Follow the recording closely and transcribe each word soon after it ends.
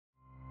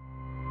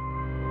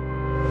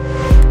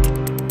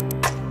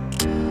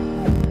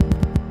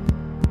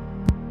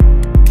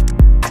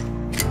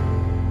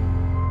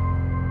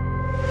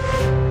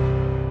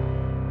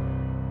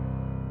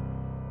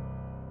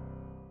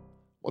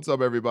What's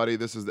up, everybody?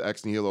 This is the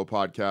Ex Nihilo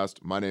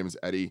podcast. My name is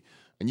Eddie,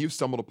 and you've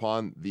stumbled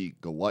upon the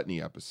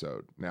gluttony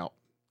episode. Now,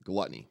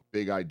 gluttony,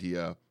 big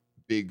idea,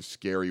 big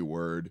scary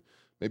word,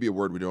 maybe a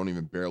word we don't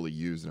even barely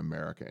use in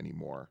America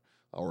anymore,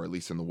 or at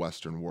least in the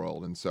Western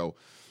world. And so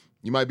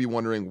you might be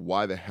wondering,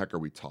 why the heck are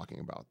we talking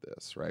about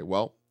this, right?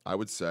 Well, I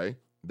would say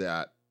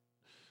that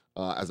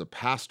as a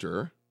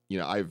pastor,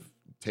 I've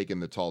taken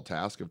the tall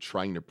task of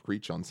trying to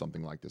preach on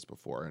something like this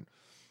before. And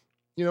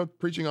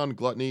preaching on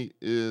gluttony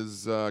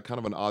is kind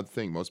of an odd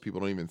thing. Most people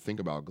don't even think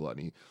about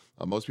gluttony.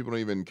 Most people don't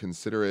even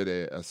consider it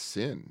a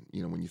sin,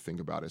 when you think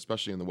about it,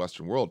 especially in the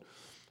Western world.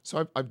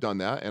 So I've done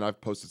that, and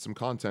I've posted some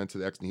content to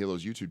the Ex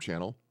Nihilo's YouTube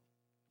channel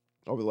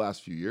over the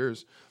last few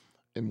years.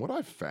 And what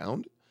I've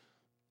found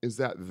is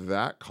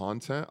that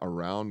content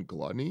around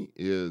gluttony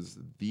is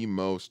the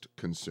most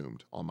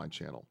consumed on my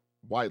channel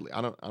widely. I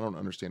don't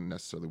understand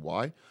necessarily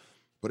why,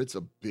 but it's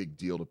a big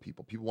deal to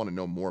people. People want to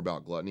know more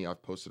about gluttony.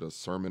 I've posted a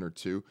sermon or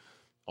two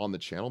on the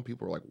channel.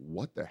 People are like,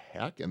 what the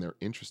heck? And they're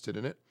interested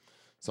in it.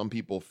 Some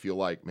people feel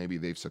like maybe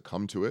they've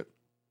succumbed to it.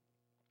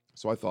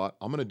 So I thought,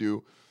 I'm going to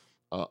do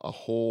a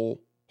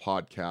whole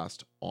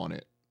podcast on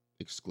it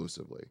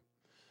exclusively.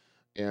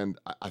 And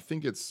I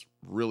think it's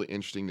really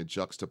interesting to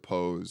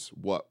juxtapose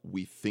what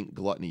we think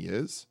gluttony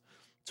is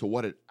to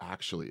what it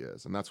actually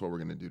is. And that's what we're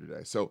going to do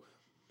today. So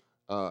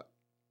the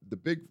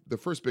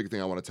first big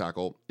thing I want to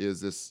tackle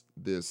is this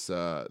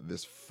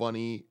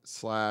funny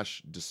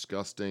 /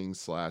 disgusting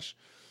 /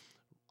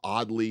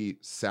 oddly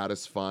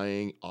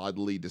satisfying,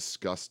 oddly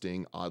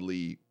disgusting,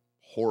 oddly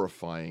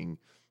horrifying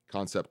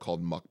concept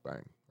called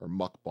mukbang or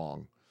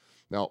mukbang.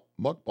 Now,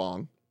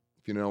 mukbang,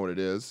 if you know what it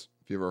is,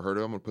 if you ever heard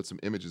of it, I'm going to put some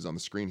images on the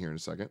screen here in a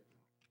second,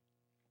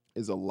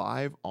 is a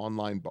live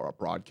online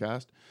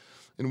broadcast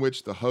in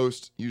which the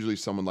host, usually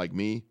someone like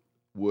me,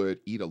 would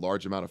eat a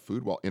large amount of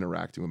food while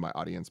interacting with my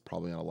audience,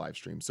 probably on a live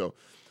stream. So,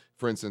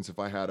 for instance, if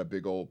I had a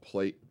big old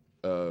plate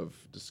of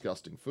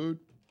disgusting food,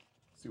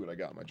 let's see what I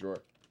got in my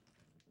drawer.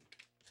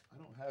 I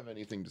don't have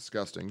anything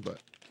disgusting,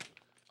 but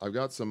I've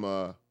got some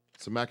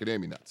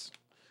macadamia nuts.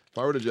 If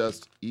I were to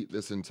just eat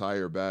this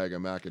entire bag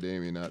of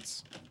macadamia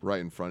nuts right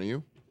in front of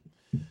you,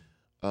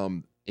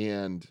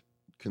 and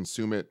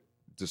consume it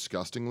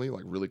disgustingly,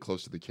 like really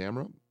close to the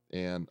camera,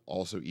 and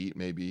also eat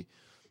maybe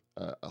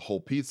a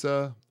whole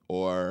pizza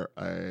or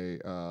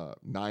 9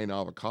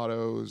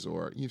 avocados,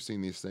 or you've seen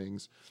these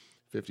things,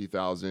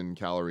 50,000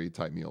 calorie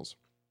type meals,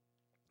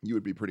 you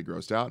would be pretty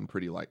grossed out and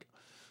pretty like,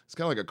 it's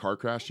kind of like a car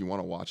crash. You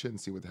want to watch it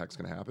and see what the heck's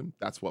going to happen.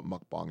 That's what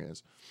mukbang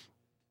is.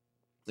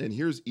 And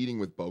here's eating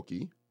with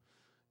Boki.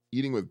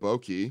 Eating with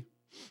Boki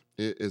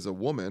is a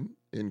woman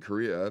in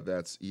Korea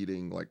that's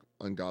eating like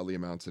ungodly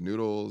amounts of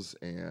noodles,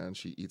 and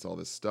she eats all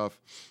this stuff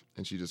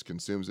and she just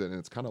consumes it. And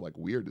it's kind of like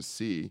weird to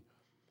see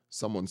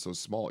someone so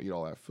small eat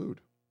all that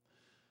food.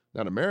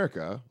 Now in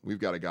America, we've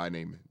got a guy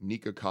named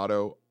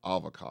Nikocado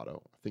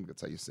Avocado. I think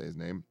that's how you say his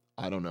name.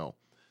 I don't know.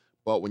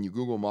 But when you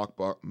Google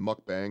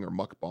mukbang or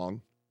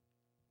mukbang,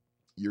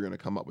 you're going to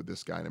come up with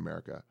this guy in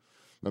America.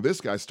 Now,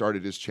 this guy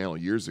started his channel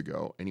years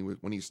ago, and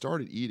when he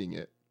started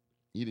eating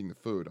the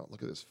food, oh,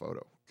 look at this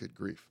photo. Good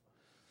grief.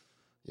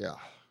 Yeah,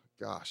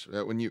 gosh. For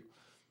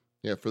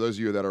those of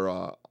you that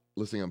are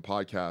listening on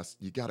podcasts,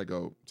 you got to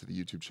go to the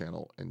YouTube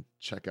channel and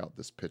check out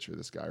this picture of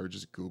this guy, or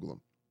just Google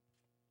him.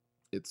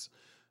 It's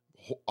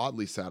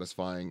oddly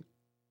satisfying.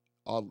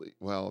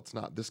 It's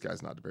not. This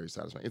guy's not very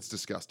satisfying. It's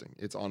disgusting.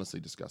 It's honestly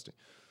disgusting.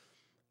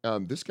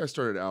 This guy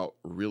started out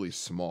really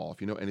small.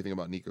 If you know anything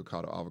about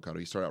Nikocado Avocado,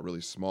 he started out really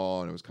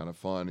small, and it was kind of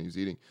fun. And he was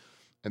eating,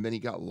 and then he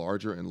got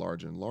larger and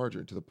larger and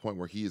larger to the point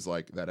where he's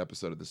like that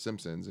episode of The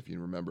Simpsons, if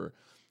you remember,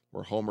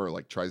 where Homer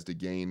like tries to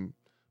gain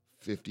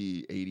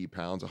 50, 80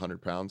 pounds,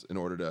 100 pounds in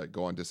order to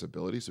go on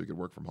disability so he could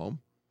work from home.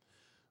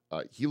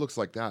 He looks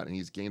like that, and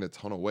he's gained a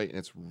ton of weight, and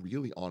it's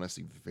really,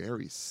 honestly,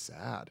 very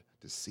sad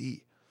to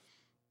see.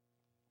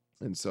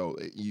 And so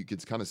you can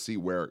kind of see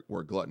where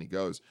gluttony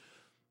goes.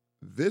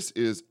 This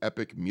is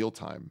Epic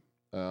Mealtime.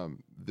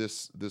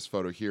 This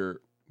photo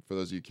here, for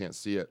those of you who can't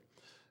see it,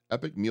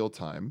 Epic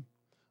Mealtime.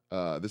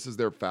 This is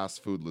their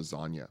fast food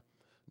lasagna.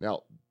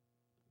 Now,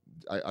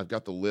 I've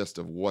got the list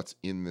of what's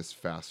in this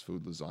fast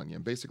food lasagna.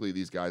 And basically,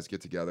 these guys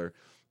get together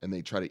and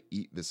they try to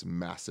eat this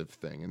massive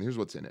thing. And here's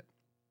what's in it.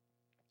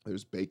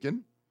 There's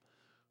bacon.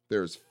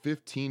 There's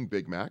 15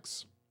 Big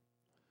Macs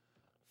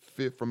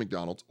from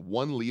McDonald's,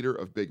 1 liter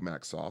of Big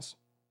Mac sauce,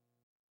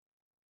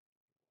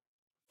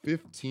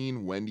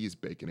 15 Wendy's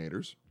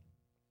Baconators,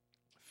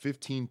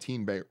 15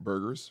 teen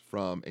burgers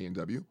from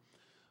A&W,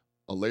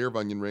 a layer of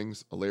onion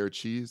rings, a layer of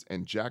cheese,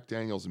 and Jack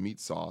Daniel's meat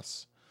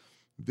sauce.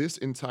 This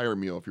entire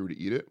meal, if you were to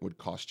eat it, would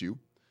cost you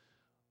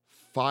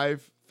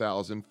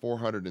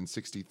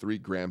 5,463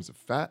 grams of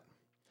fat,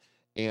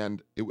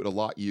 and it would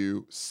allot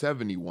you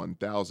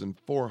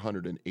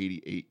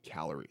 71,488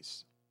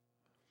 calories.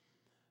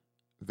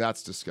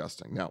 That's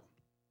disgusting. Now,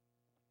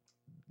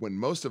 when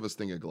most of us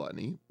think of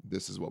gluttony,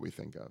 this is what we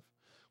think of.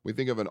 We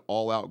think of an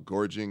all-out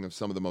gorging of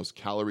some of the most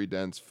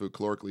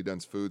calorically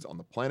dense foods on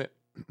the planet.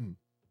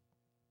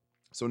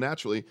 So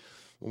naturally,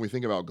 when we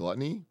think about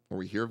gluttony, or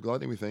we hear of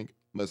gluttony, we think,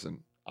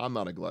 listen, I'm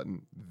not a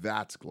glutton.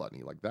 That's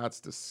gluttony. Like, that's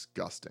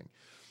disgusting.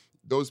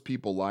 Those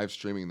people live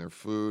streaming their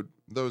food,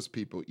 those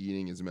people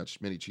eating as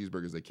many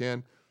cheeseburgers as they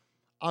can.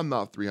 I'm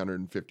not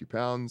 350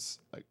 pounds.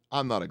 Like,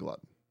 I'm not a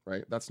glutton,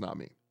 right? That's not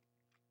me.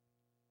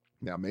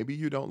 Now, maybe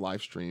you don't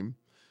live stream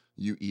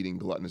you eating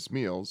gluttonous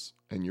meals,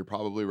 and you're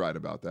probably right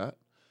about that.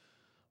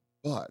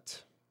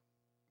 But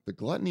the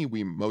gluttony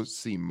we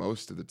see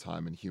most of the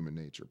time in human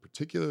nature,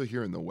 particularly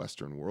here in the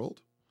Western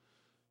world,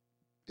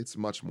 it's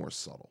much more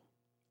subtle.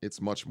 It's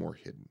much more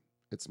hidden.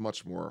 It's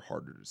much more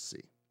harder to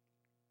see.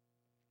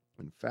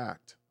 In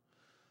fact,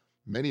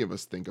 many of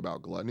us think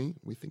about gluttony,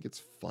 we think it's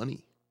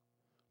funny.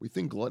 We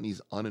think gluttony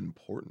is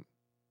unimportant.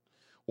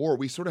 Or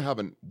we sort of have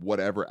a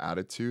whatever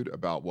attitude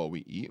about what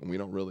we eat, and we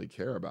don't really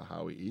care about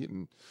how we eat,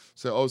 and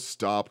say, oh,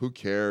 stop, who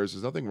cares?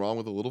 There's nothing wrong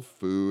with a little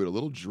food, a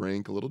little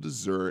drink, a little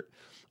dessert.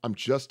 I'm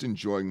just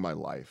enjoying my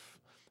life.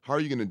 How are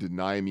you going to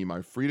deny me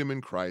my freedom in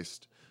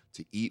Christ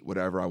to eat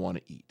whatever I want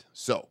to eat?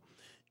 So,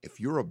 if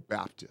you're a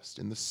Baptist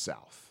in the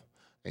South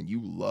and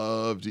you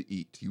love to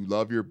eat, you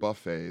love your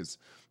buffets,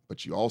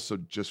 but you also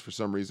just for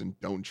some reason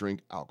don't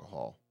drink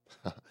alcohol,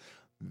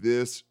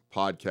 this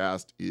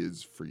podcast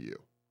is for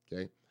you,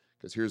 okay?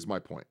 Because here's my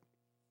point.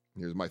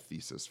 Here's my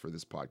thesis for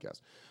this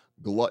podcast.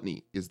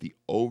 Gluttony is the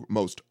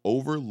most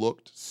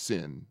overlooked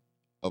sin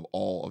of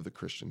all of the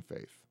Christian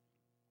faith.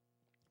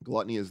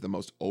 Gluttony is the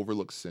most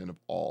overlooked sin of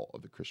all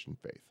of the Christian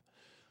faith.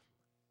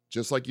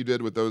 Just like you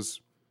did with those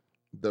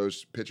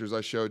pictures I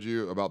showed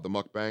you about the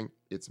mukbang,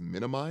 it's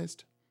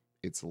minimized,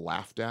 it's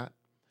laughed at,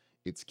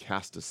 it's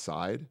cast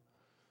aside,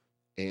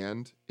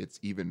 and it's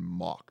even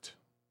mocked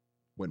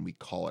when we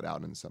call it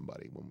out in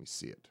somebody, when we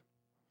see it.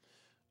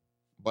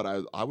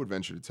 But I would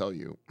venture to tell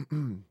you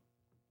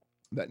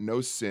that no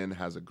sin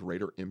has a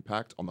greater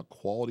impact on the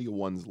quality of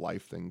one's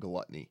life than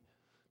gluttony.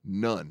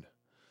 None.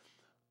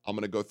 I'm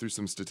going to go through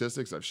some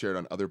statistics I've shared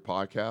on other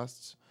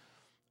podcasts.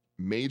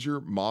 Major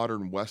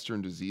modern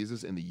Western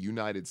diseases in the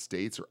United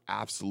States are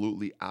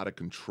absolutely out of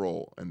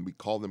control, and we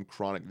call them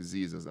chronic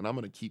diseases. And I'm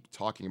going to keep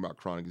talking about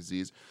chronic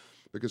disease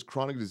because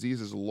chronic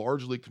disease is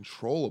largely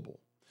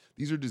controllable.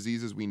 These are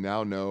diseases we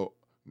now know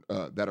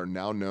that are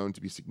now known to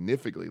be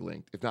significantly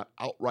linked, if not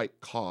outright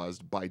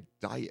caused, by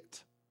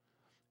diet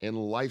and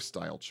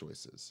lifestyle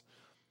choices.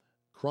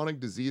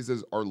 Chronic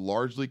diseases are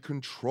largely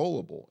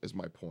controllable, is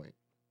my point.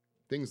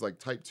 Things like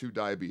type 2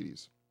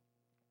 diabetes,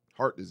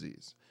 heart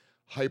disease,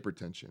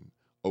 hypertension,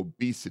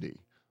 obesity,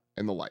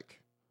 and the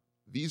like.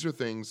 These are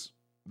things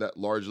that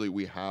largely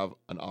we have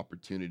an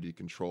opportunity to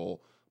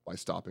control by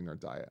stopping our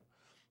diet.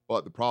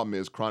 But the problem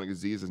is chronic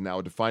disease is now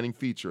a defining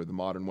feature of the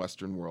modern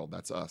Western world.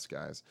 That's us,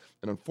 guys.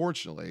 And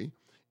unfortunately,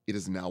 it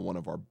is now one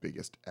of our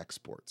biggest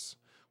exports.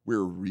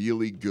 We're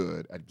really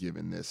good at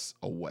giving this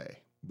away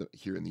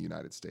here in the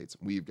United States.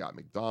 We've got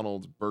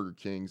McDonald's, Burger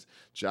Kings,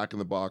 Jack in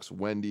the Box,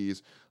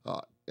 Wendy's,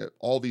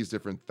 all these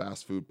different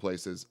fast food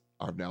places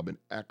have now been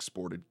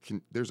exported.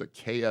 There's a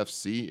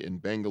KFC in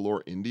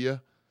Bangalore,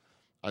 India.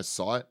 I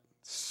saw it.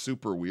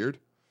 Super weird.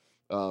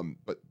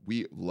 But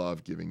we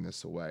love giving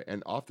this away.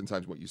 And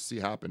oftentimes what you see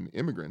happen,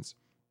 immigrants,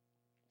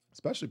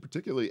 especially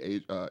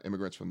particularly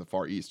immigrants from the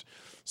Far East.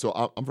 So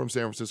I'm from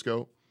San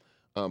Francisco.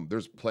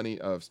 There's plenty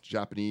of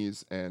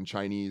Japanese and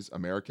Chinese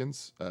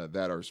Americans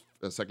that are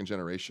second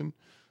generation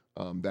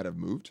that have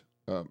moved.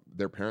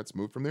 Their parents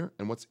moved from there.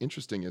 And what's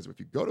interesting is if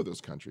you go to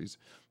those countries,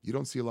 you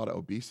don't see a lot of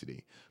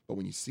obesity. But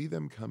when you see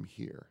them come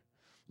here,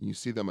 and you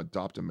see them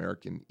adopt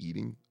American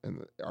eating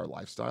and our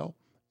lifestyle,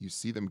 you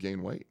see them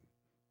gain weight.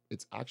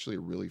 It's actually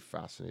a really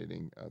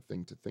fascinating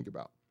thing to think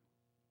about.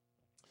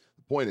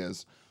 The point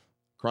is,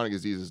 chronic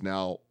disease is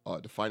now a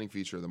defining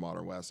feature of the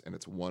modern West, and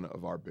it's one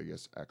of our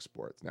biggest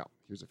exports. Now,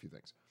 here's a few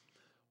things.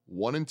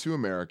 1 in 2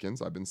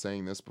 Americans, I've been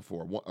saying this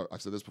before,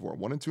 I've said this before,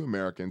 1 in 2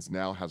 Americans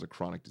now has a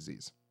chronic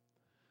disease.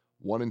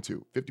 1 in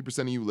 2. 50%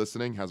 of you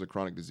listening has a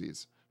chronic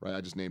disease, right?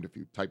 I just named a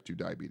few. Type 2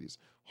 diabetes,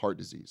 heart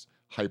disease,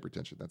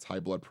 hypertension, that's high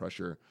blood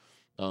pressure,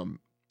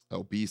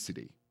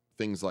 obesity,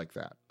 things like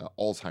that,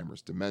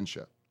 Alzheimer's,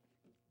 dementia,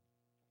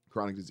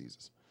 chronic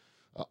diseases,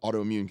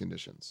 autoimmune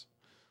conditions.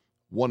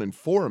 1 in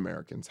 4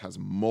 Americans has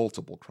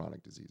multiple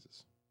chronic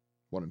diseases.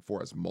 1 in 4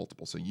 has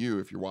multiple. So you,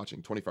 if you're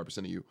watching, 25%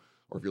 of you,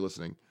 or if you're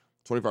listening,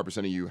 25%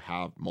 of you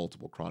have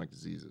multiple chronic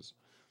diseases.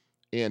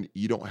 And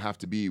you don't have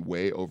to be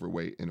way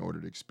overweight in order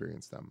to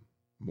experience them.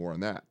 More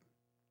on that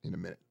in a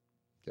minute,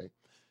 okay?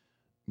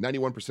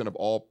 91% of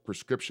all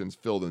prescriptions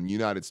filled in the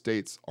United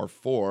States are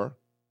for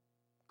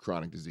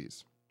chronic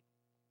disease.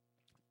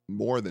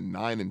 More than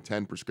 9 in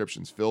 10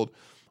 prescriptions filled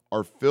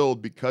are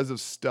filled because of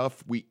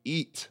stuff we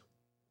eat.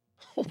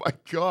 Oh my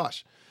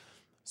gosh.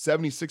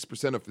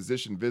 76% of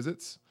physician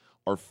visits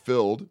are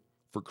filled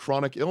for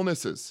chronic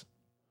illnesses.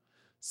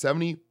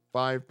 75%,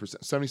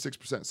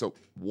 76%. So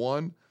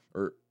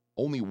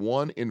only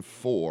 1 in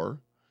 4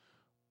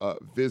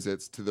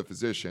 visits to the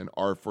physician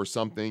are for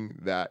something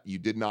that you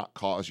did not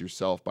cause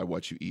yourself by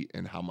what you eat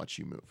and how much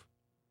you move.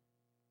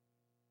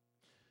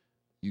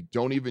 You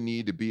don't even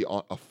need to be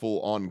a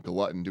full-on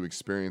glutton to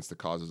experience the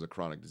causes of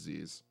chronic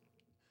disease.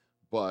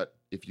 But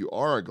if you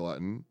are a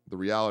glutton, the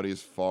reality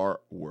is far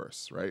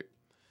worse, right?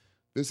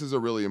 This is a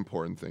really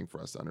important thing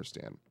for us to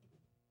understand.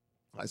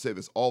 I say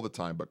this all the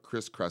time, but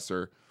Chris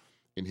Kresser,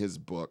 in his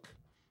book,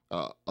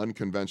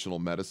 Unconventional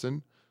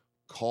Medicine,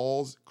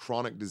 calls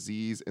chronic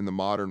disease in the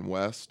modern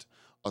West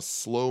a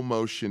slow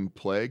motion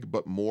plague,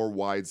 but more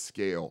wide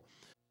scale.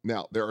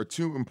 Now, there are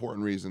two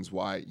important reasons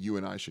why you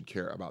and I should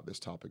care about this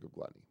topic of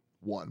gluttony.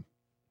 One,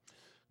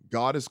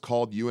 God has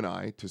called you and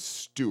I to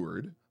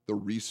steward the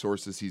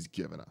resources he's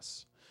given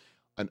us.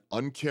 An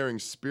uncaring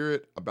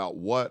spirit about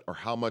what or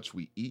how much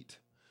we eat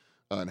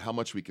and how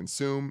much we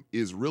consume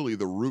is really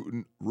the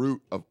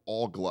root of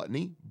all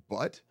gluttony,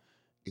 but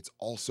it's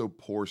also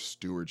poor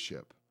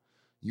stewardship.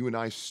 You and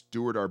I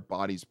steward our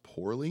bodies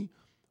poorly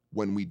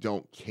when we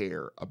don't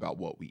care about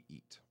what we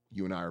eat.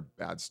 You and I are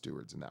bad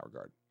stewards in that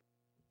regard.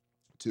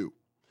 Two,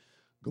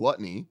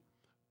 gluttony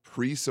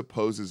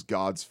presupposes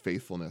God's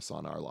faithfulness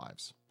on our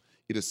lives.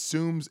 It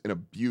assumes and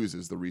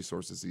abuses the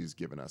resources he's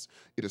given us.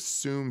 It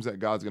assumes that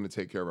God's going to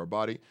take care of our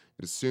body.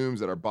 It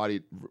assumes that our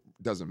body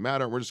doesn't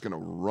matter. We're just going to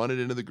run it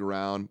into the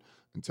ground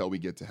until we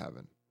get to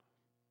heaven.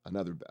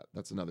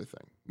 That's another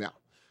thing. Now,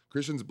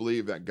 Christians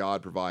believe that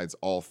God provides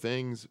all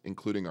things,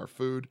 including our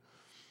food.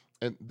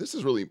 And this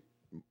is really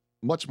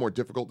much more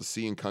difficult to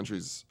see in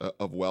countries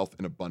of wealth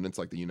and abundance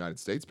like the United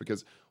States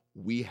because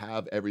we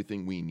have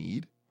everything we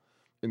need.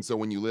 And so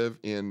when you live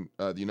in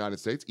the United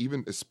States,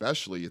 even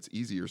especially, it's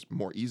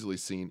more easily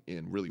seen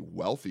in really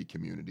wealthy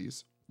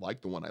communities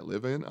like the one I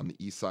live in on the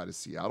east side of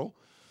Seattle.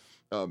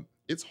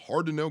 It's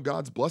hard to know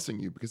God's blessing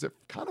you because it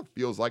kind of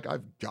feels like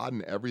I've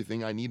gotten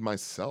everything I need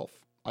myself.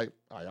 I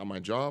got my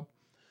job.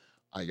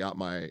 I got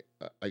my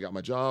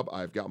job.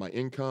 I've got my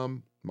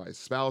income. My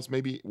spouse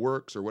maybe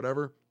works or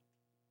whatever.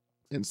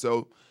 And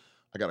so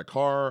I got a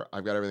car.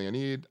 I've got everything I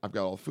need. I've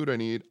got all the food I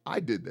need. I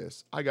did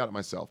this. I got it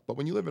myself. But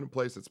when you live in a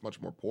place that's much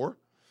more poor,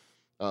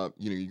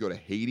 you go to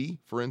Haiti,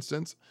 for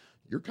instance,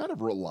 you're kind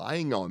of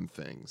relying on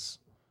things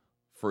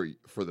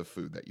for the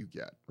food that you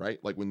get, right?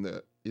 Like when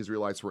the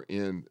Israelites were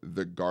in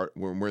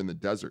when we're in the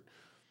desert,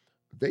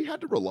 they had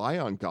to rely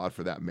on God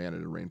for that manna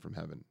to rain from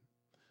heaven,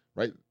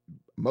 right?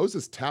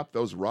 Moses tapped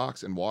those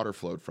rocks and water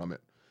flowed from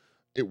it.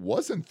 It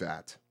wasn't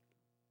that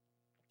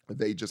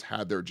they just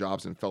had their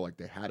jobs and felt like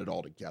they had it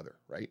all together,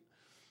 right?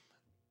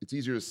 It's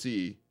easier to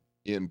see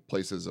in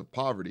places of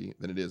poverty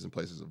than it is in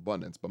places of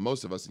abundance. But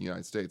most of us in the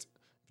United States,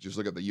 if you just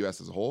look at the U.S.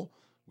 as a whole,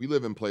 we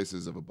live in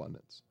places of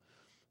abundance.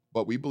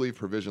 But we believe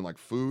provision like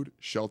food,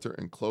 shelter,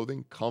 and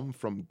clothing come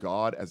from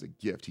God as a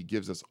gift. He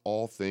gives us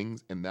all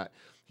things, and that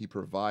he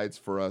provides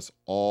for us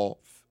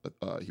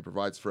he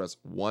provides for us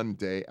one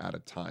day at a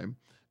time,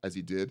 as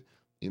he did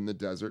in the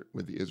desert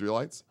with the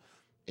Israelites.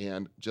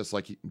 And just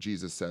like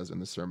Jesus says in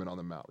the Sermon on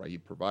the Mount, right? He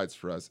provides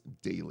for us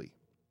daily.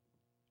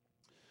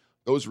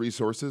 Those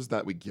resources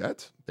that we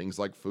get, things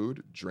like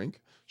food,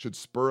 drink, should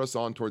spur us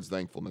on towards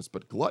thankfulness.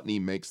 But gluttony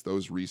makes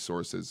those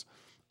resources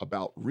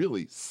about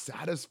really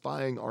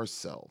satisfying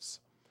ourselves.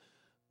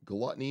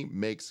 Gluttony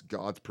makes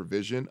God's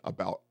provision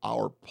about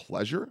our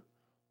pleasure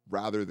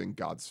rather than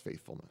God's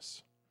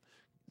faithfulness.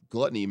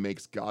 Gluttony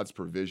makes God's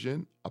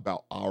provision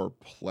about our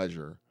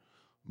pleasure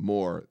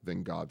more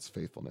than God's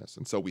faithfulness.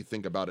 And so we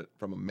think about it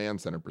from a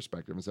man-centered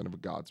perspective instead of a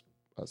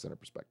God-centered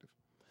perspective.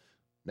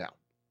 Now,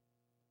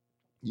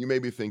 you may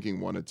be thinking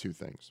one of two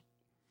things.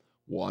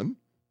 One,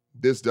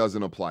 this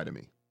doesn't apply to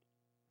me.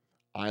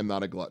 I am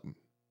not a glutton.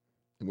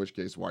 In which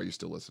case, why are you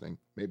still listening?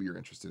 Maybe you're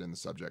interested in the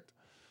subject.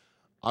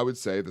 I would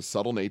say the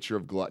subtle nature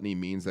of gluttony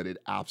means that it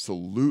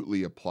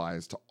absolutely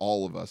applies to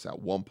all of us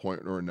at one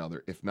point or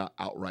another, if not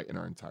outright in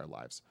our entire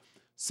lives.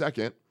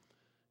 Second,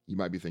 you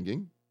might be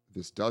thinking,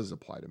 this does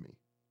apply to me.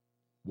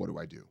 What do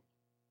I do?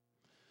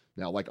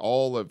 Now, like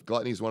all of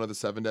gluttony is one of the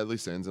 7 deadly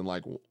sins, and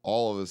like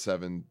all of the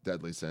 7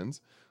 deadly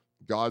sins,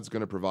 God's going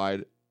to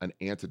provide an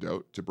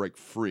antidote to break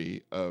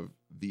free of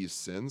these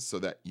sins so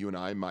that you and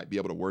I might be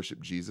able to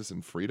worship Jesus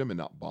in freedom and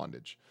not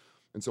bondage.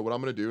 And so what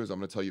I'm going to do is I'm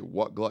going to tell you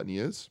what gluttony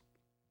is.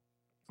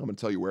 I'm going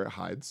to tell you where it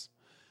hides,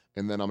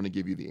 and then I'm going to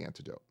give you the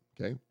antidote.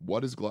 Okay?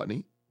 What is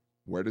gluttony?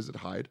 Where does it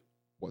hide?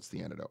 What's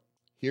the antidote?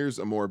 Here's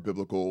a more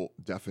biblical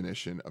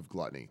definition of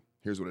gluttony.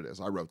 Here's what it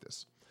is. I wrote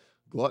this.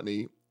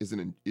 Gluttony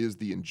is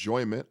the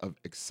enjoyment of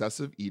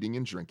excessive eating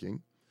and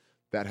drinking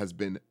that has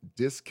been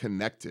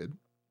disconnected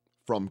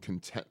from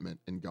contentment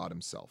in God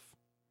himself.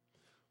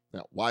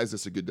 Now, why is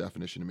this a good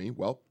definition to me?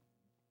 Well,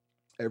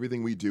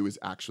 everything we do is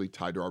actually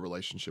tied to our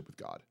relationship with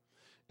God.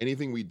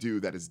 Anything we do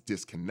that is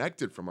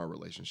disconnected from our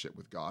relationship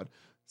with God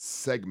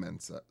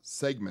segments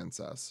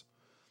us.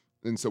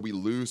 And so we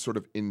lose sort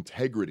of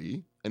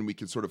integrity and we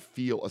can sort of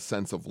feel a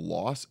sense of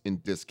loss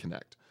and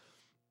disconnect.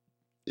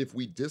 If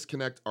we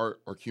disconnect our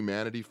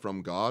humanity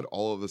from God,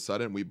 all of a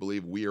sudden we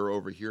believe we are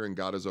over here and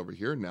God is over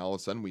here. Now all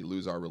of a sudden we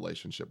lose our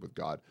relationship with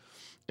God.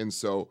 And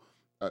so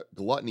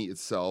gluttony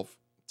itself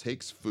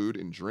takes food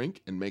and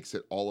drink and makes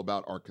it all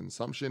about our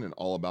consumption and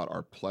all about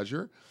our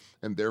pleasure.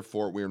 And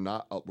therefore we're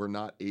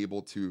not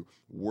able to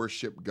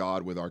worship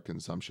God with our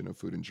consumption of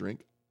food and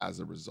drink as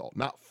a result,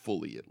 not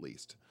fully at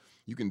least.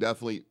 You can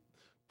definitely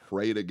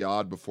pray to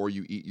God before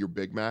you eat your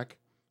Big Mac,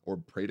 or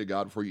pray to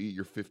God before you eat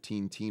your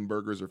 15 teen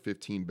burgers or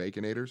 15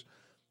 baconators,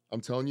 I'm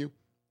telling you,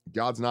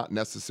 God's not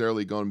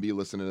necessarily going to be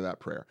listening to that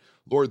prayer.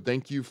 Lord,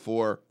 thank you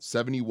for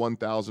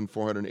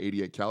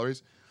 71,488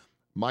 calories.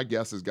 My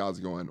guess is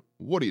God's going,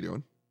 what are you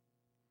doing?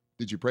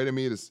 Did you pray to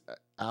me to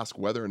ask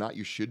whether or not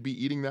you should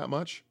be eating that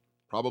much?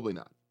 Probably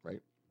not,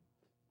 right?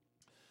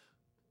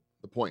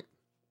 The point,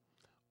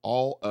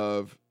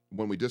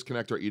 when we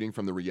disconnect our eating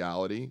from the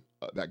reality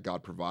that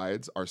God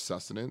provides our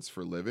sustenance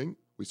for living,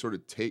 we sort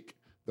of take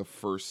the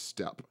first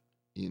step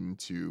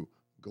into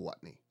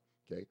gluttony,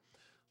 okay?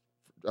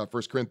 1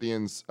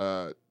 Corinthians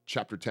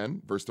chapter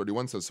 10, verse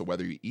 31 says, so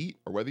whether you eat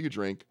or whether you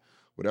drink,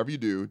 whatever you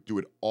do, do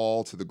it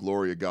all to the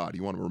glory of God.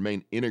 You want to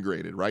remain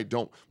integrated, right?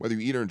 Don't, whether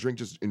you eat or drink,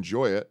 just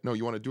enjoy it. No,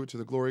 you want to do it to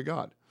the glory of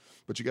God.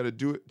 But you got to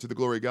do it to the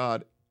glory of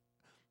God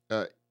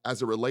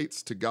as it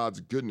relates to God's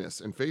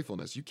goodness and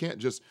faithfulness. You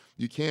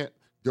can't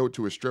go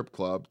to a strip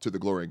club to the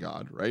glory of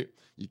God, right?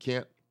 You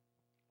can't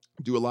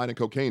do a line of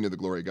cocaine to the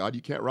glory of God.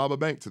 You can't rob a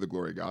bank to the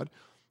glory of God.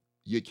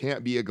 You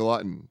can't be a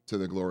glutton to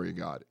the glory of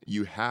God.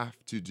 You have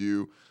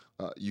to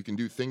you can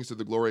do things to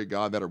the glory of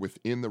God that are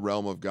within the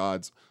realm of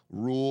God's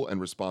rule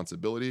and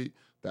responsibility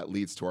that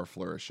leads to our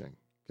flourishing.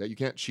 Okay? You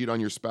can't cheat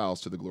on your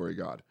spouse to the glory of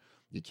God.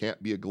 You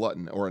can't be a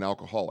glutton or an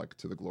alcoholic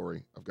to the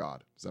glory of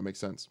God. Does that make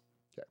sense?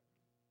 Okay.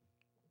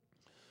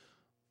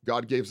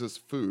 God gives us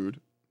food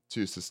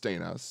to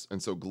sustain us,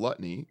 and so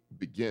gluttony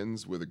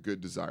begins with a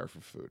good desire for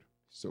food.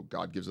 So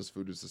God gives us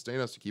food to sustain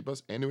us, to keep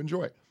us, and to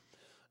enjoy.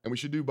 And we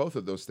should do both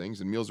of those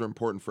things, and meals are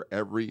important for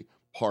every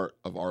part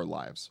of our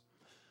lives.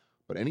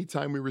 But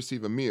anytime we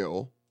receive a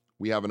meal,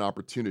 we have an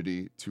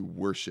opportunity to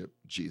worship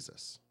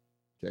Jesus,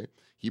 okay?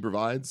 He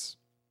provides,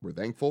 we're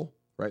thankful,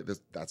 right?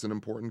 That's an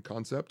important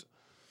concept.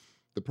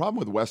 The problem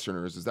with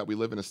Westerners is that we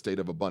live in a state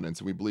of abundance,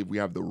 and we believe we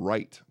have the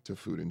right to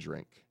food and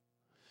drink.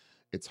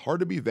 It's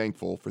hard to be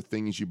thankful for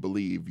things you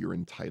believe you're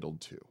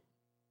entitled to.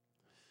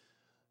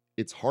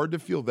 It's hard to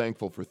feel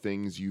thankful for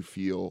things you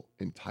feel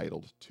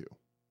entitled to.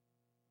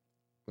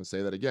 I'm going to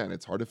say that again.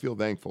 It's hard to feel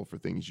thankful for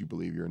things you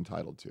believe you're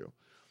entitled to.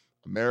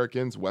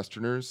 Americans,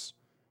 Westerners,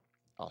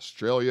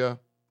 Australia,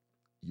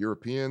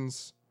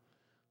 Europeans,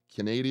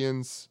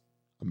 Canadians,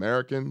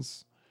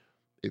 Americans,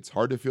 it's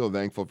hard to feel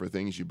thankful for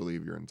things you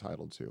believe you're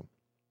entitled to.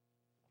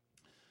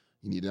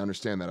 You need to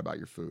understand that about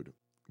your food.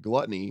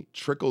 Gluttony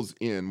trickles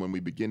in when we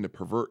begin to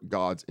pervert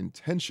God's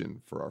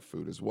intention for our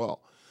food as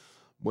well.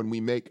 When we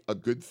make a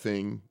good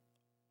thing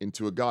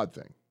into a God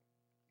thing,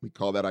 we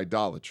call that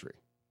idolatry,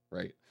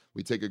 right?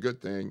 We take a good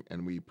thing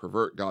and we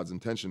pervert God's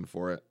intention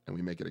for it and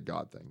we make it a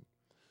God thing.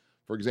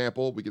 For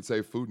example, we could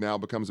say food now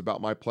becomes about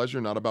my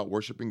pleasure, not about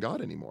worshiping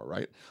God anymore,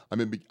 right?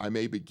 I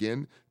may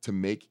begin to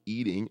make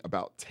eating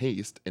about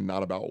taste and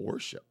not about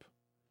worship.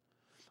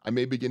 I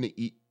may begin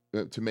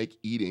to make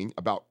eating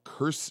about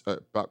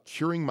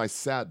curing my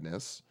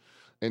sadness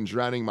and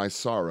drowning my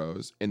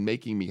sorrows and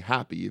making me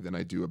happy than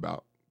I do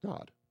about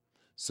God.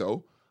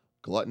 So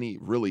gluttony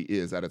really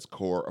is at its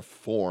core a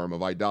form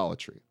of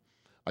idolatry.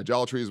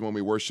 Idolatry is when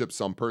we worship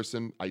some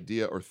person,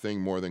 idea, or thing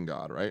more than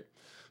God, right?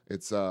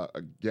 It's,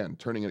 again,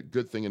 turning a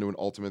good thing into an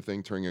ultimate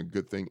thing, turning a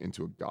good thing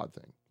into a God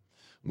thing.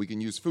 We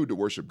can use food to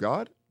worship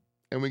God,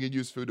 and we can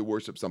use food to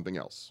worship something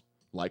else,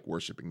 like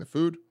worshiping the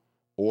food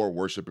or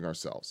worshiping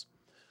ourselves.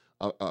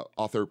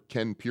 Author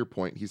Ken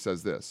Pierpoint, he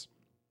says this: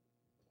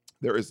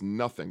 there is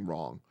nothing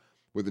wrong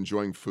with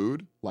enjoying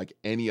food like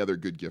any other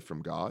good gift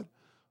from God,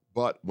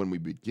 but when we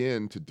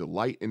begin to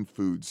delight in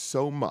food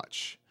so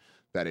much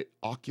that it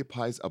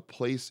occupies a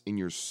place in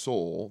your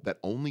soul that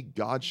only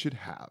God should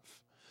have,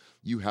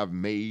 you have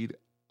made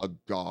a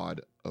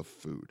god of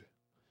food.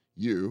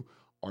 You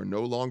are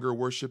no longer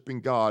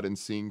worshiping God and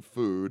seeing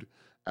food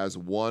as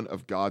one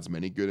of God's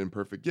many good and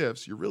perfect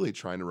gifts. You're really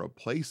trying to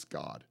replace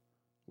God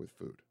with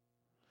food.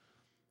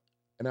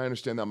 And I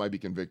understand that might be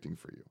convicting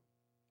for you.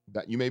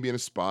 That you may be in a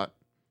spot,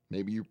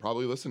 maybe you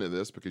probably listen to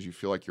this because you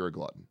feel like you're a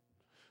glutton.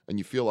 And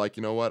you feel like,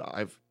 you know what,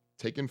 I've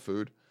taken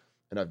food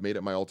and I've made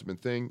it my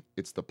ultimate thing.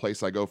 It's the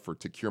place I go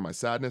to cure my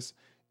sadness,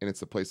 and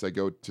it's the place I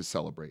go to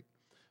celebrate.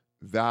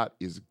 That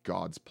is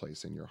God's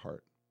place in your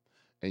heart.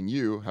 And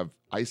you have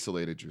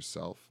isolated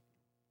yourself.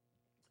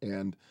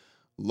 And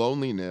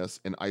loneliness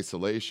and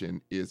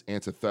isolation is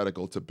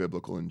antithetical to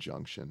biblical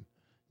injunction.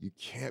 You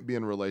can't be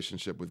in a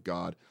relationship with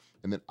God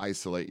and then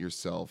isolate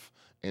yourself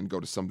and go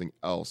to something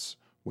else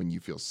when you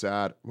feel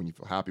sad, when you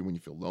feel happy, when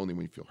you feel lonely,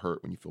 when you feel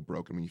hurt, when you feel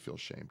broken, when you feel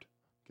shamed.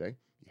 Okay?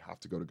 You have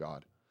to go to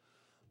God.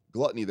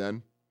 Gluttony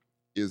then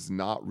is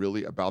not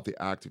really about the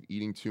act of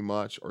eating too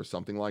much or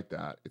something like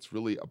that. It's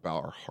really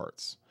about our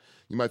hearts.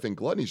 You might think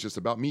gluttony is just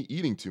about me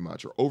eating too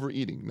much or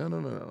overeating.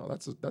 No.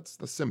 That's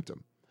the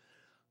symptom.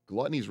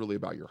 Gluttony is really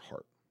about your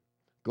heart.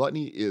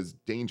 Gluttony is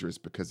dangerous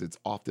because it's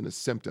often a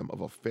symptom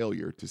of a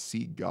failure to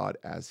see God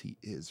as he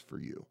is for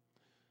you.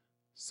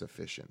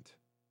 Sufficient,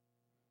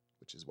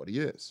 which is what he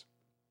is.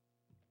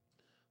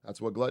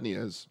 That's what gluttony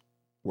is.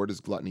 Where does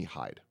gluttony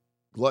hide?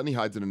 Gluttony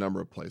hides in a number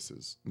of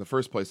places. And the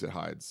first place it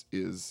hides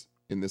is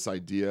in this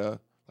idea,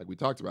 like we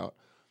talked about,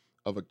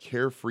 of a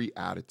carefree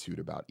attitude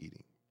about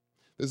eating.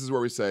 This is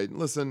where we say,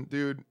 listen,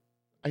 dude,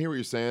 I hear what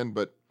you're saying,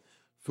 but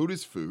food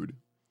is food.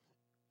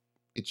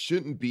 It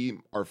shouldn't be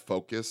our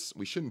focus.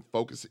 We shouldn't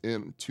focus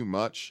in too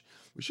much.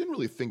 We shouldn't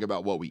really think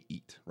about what we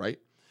eat, right?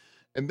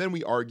 And then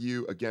we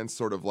argue against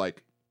sort of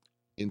like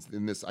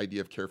in this idea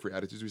of carefree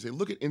attitudes. We say,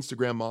 look at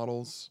Instagram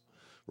models,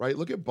 right?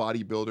 Look at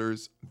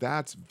bodybuilders.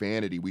 That's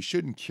vanity. We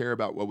shouldn't care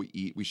about what we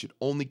eat. We should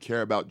only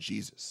care about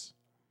Jesus.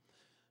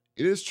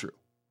 It is true.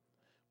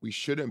 We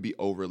shouldn't be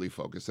overly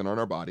focused in on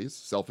our bodies.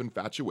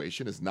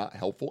 Self-infatuation is not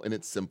helpful and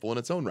it's sinful in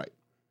its own right.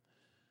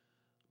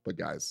 But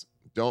guys,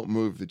 don't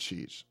move the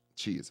cheese.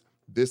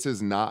 This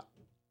is not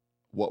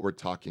what we're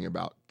talking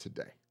about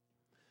today.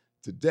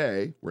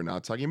 Today, we're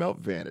not talking about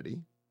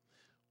vanity.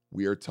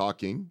 We are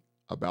talking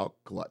about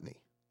gluttony.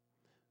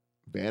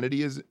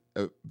 Vanity is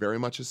very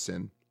much a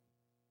sin,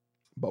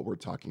 but we're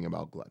talking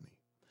about gluttony.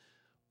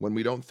 When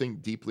we don't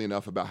think deeply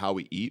enough about how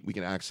we eat, we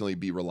can actually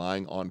be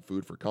relying on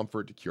food for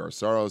comfort, to cure our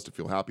sorrows, to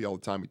feel happy all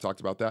the time. We talked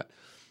about that.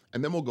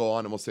 And then we'll go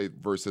on and we'll say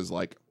verses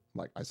like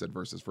I said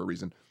verses for a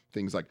reason,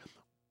 things like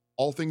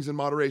all things in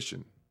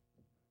moderation,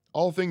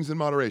 all things in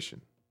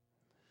moderation,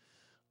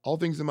 all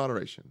things in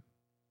moderation.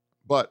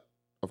 But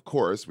of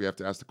course, we have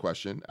to ask the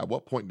question, at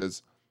what point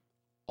does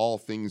all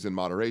things in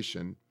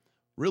moderation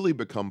really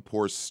become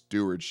poor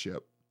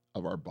stewardship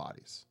of our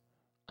bodies?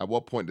 At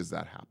what point does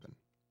that happen?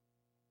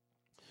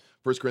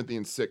 1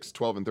 Corinthians 6,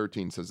 12 and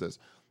 13 says this,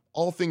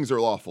 all things are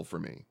lawful for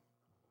me,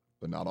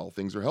 but not all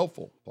things are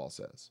helpful, Paul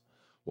says.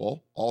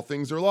 Well, all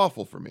things are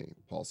lawful for me,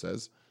 Paul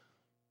says,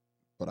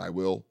 but I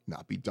will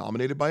not be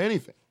dominated by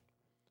anything.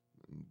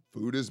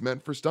 Food is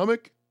meant for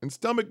stomach, and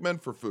stomach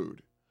meant for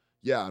food.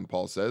 Yeah, and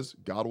Paul says,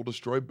 God will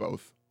destroy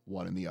both,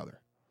 one and the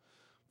other.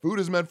 Food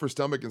is meant for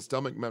stomach, and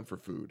stomach meant for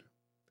food.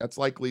 That's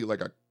likely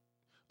like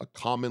a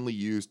commonly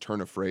used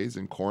turn of phrase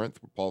in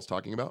Corinth, what Paul's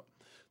talking about.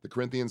 The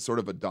Corinthians sort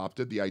of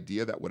adopted the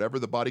idea that whatever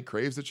the body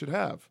craves, it should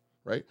have,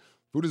 right?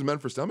 Food is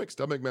meant for stomach,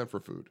 stomach meant for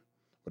food.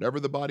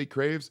 Whatever the body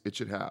craves, it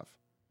should have.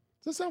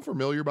 Does that sound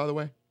familiar, by the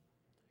way?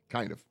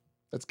 Kind of.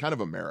 That's kind of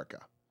America.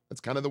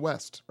 That's kind of the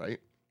West, right?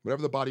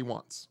 Whatever the body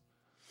wants.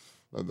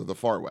 The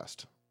far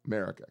West,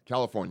 America,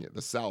 California,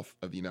 the South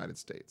of the United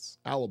States,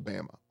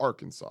 Alabama,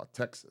 Arkansas,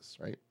 Texas,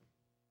 right?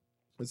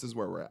 This is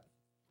where we're at.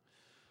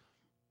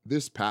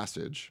 This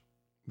passage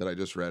that I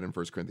just read in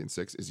 1 Corinthians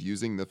 6 is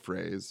using the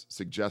phrase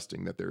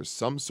suggesting that there's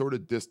some sort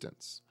of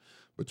distance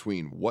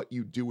between what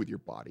you do with your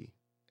body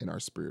and our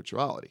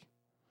spirituality.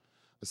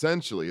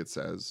 Essentially, it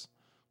says,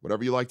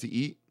 whatever you like to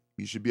eat,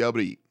 you should be able to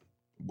eat.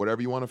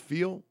 Whatever you want to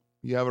feel,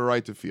 you have a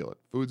right to feel it.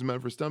 Food's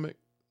meant for stomach,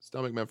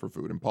 stomach meant for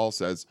food. And Paul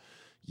says,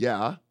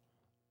 yeah,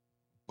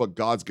 but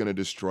God's going to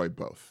destroy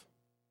both.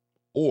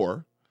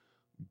 Or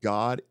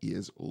God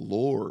is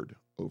Lord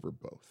over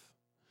both.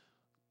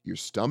 Your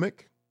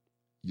stomach,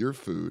 your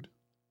food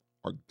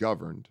are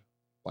governed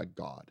by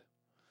God.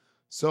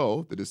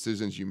 So the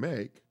decisions you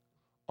make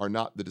are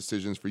not the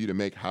decisions for you to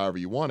make however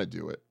you want to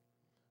do it.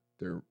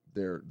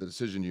 The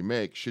decision you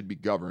make should be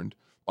governed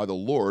by the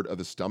Lord of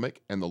the stomach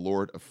and the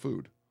Lord of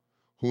food,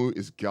 who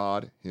is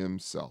God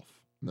himself.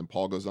 And then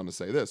Paul goes on to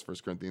say this, 1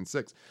 Corinthians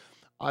 6.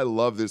 I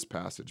love this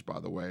passage,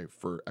 by the way,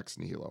 for ex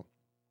nihilo.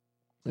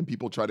 And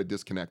people try to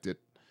disconnect it,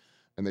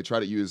 and they try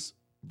to use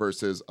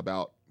verses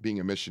about being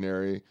a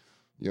missionary.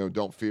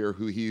 Don't fear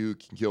he who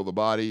can kill the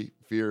body,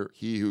 fear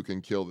he who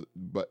can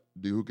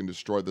who can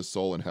destroy the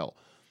soul in hell.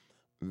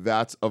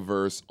 That's a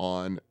verse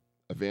on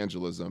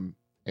evangelism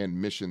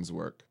and missions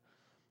work,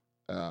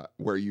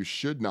 where you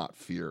should not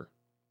fear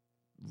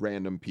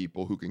random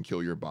people who can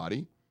kill your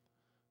body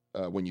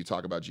when you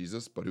talk about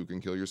Jesus, but who can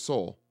kill your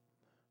soul.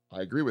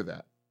 I agree with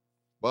that.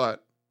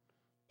 But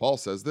Paul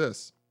says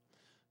this,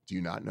 do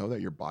you not know that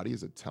your body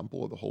is a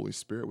temple of the Holy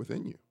Spirit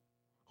within you,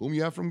 whom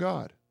you have from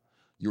God?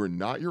 You are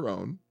not your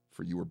own,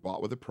 for you were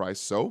bought with a price,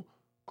 so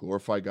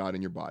glorify God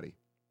in your body.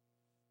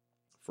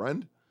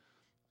 Friend,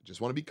 I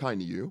just want to be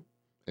kind to you,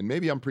 and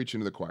maybe I'm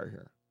preaching to the choir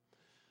here.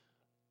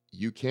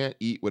 You can't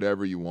eat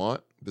whatever you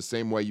want, the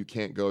same way you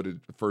can't go to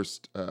the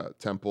first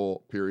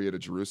temple period of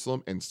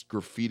Jerusalem and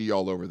graffiti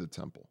all over the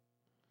temple.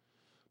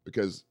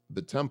 Because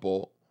the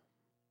temple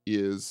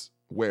is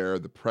where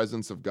the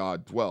presence of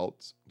God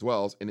dwells,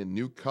 and in the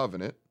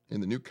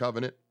new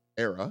covenant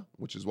era,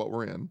 which is what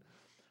we're in,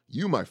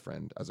 you, my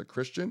friend, as a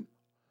Christian,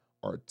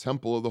 are a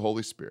temple of the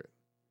Holy Spirit,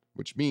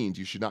 which means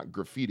you should not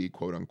graffiti,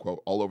 quote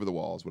unquote, all over the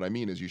walls. What I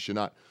mean is you should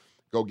not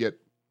go get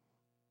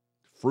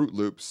Fruit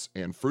Loops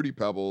and Fruity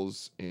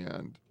Pebbles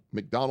and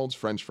McDonald's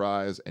French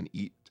fries and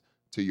eat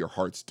to your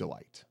heart's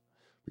delight,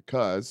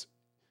 because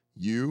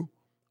you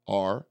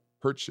are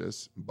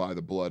purchased by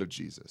the blood of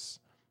Jesus,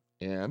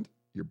 and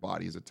your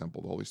body is a temple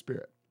of the Holy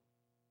Spirit.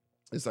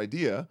 This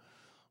idea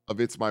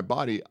of it's my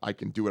body, I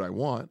can do what I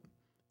want,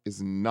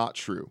 is not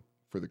true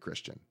for the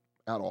Christian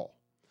at all.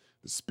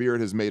 The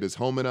Spirit has made his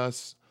home in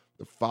us.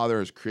 The Father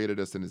has created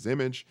us in his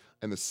image,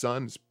 and the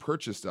Son has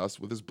purchased us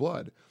with his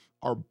blood.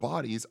 Our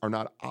bodies are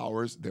not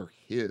ours, they're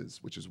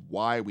his, which is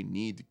why we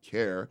need to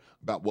care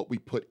about what we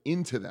put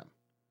into them.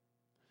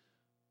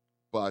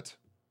 But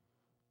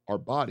our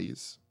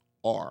bodies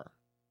are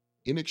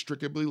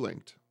inextricably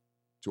linked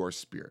to our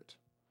spirit.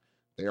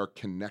 They are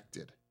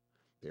connected.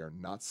 They are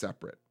not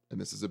separate. And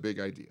this is a big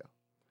idea.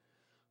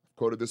 I've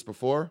quoted this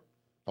before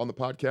on the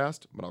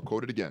podcast, but I'll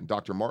quote it again.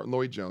 Dr. Martin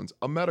Lloyd-Jones,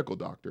 a medical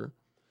doctor,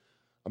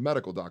 not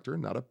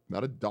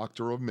a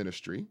doctor of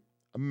ministry,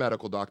 a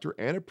medical doctor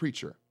and a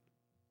preacher.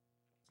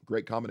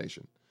 Great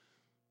combination.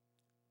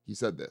 He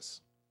said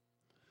this: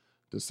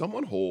 does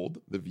someone hold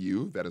the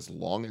view that as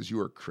long as you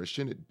are a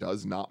Christian, it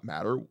does not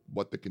matter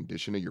what the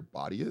condition of your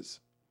body is?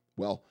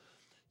 Well,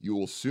 you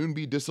will soon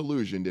be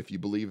disillusioned if you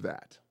believe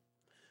that.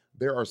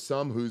 There are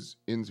some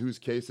in whose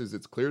cases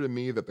it's clear to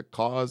me that the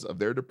cause of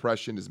their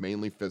depression is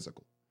mainly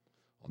physical.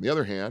 On the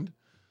other hand,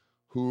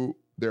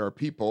 there are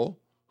people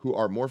who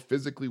are more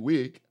physically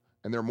weak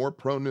and they're more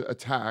prone to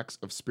attacks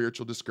of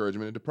spiritual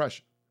discouragement and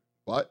depression.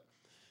 But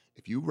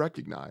if you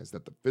recognize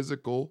that the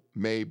physical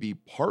may be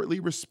partly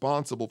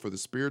responsible for the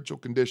spiritual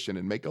condition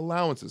and make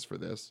allowances for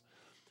this,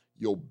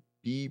 you'll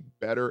be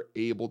better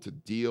able to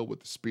deal with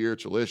the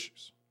spiritual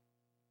issues.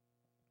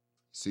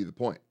 See the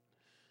point?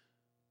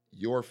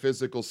 Your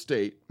physical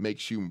state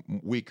makes you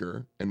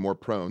weaker and more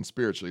prone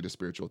spiritually to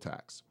spiritual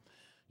attacks.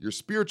 Your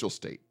spiritual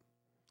state,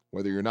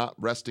 whether you're not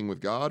resting with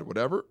God,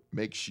 whatever,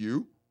 makes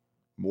you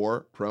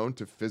more prone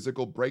to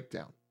physical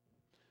breakdown.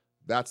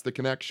 That's the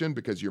connection,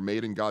 because you're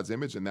made in God's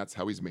image, and that's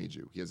how he's made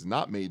you. He has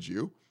not made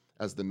you,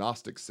 as the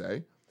Gnostics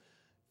say,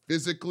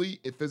 physically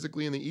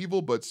in the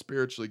evil, but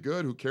spiritually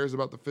good. Who cares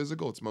about the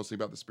physical? It's mostly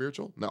about the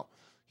spiritual. No,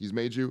 he's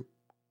made you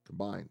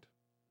combined.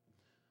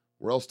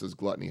 Where else does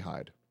gluttony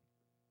hide?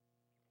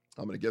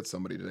 I'm going to get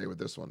somebody today with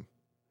this one.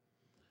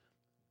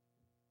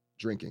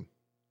 Drinking.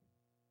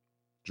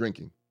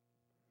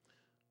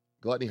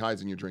 Gluttony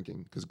hides in your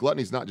drinking, because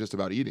gluttony is not just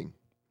about eating.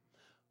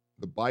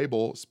 The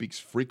Bible speaks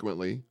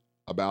frequently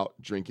about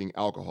drinking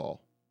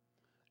alcohol,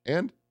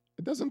 and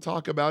it doesn't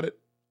talk about it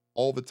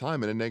all the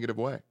time in a negative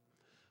way.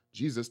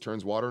 Jesus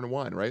turns water into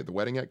wine, right? The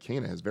wedding at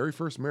Cana, his very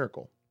first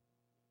miracle.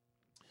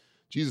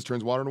 Jesus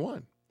turns water into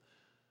wine.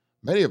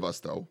 Many of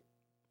us, though,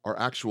 are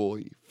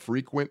actually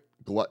frequent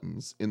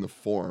gluttons in the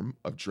form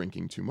of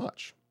drinking too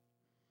much.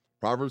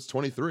 Proverbs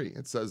 23,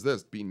 it says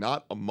this: be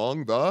not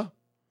among the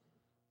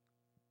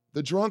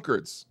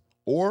drunkards,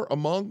 or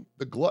among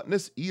the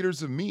gluttonous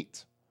eaters of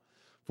meat.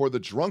 For the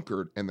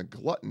drunkard and the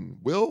glutton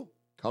will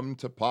come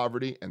to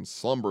poverty, and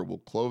slumber will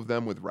clothe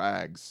them with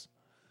rags.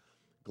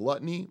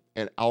 Gluttony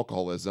and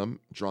alcoholism,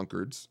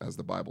 drunkards, as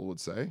the Bible would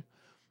say.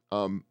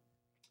 When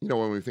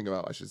we think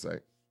about,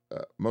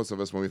 most of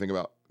us, when we think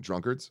about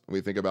drunkards,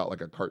 we think about like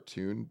a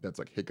cartoon that's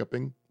like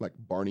hiccuping, like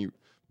Barney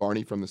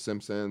from The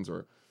Simpsons,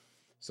 or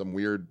some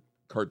weird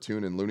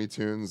cartoon in Looney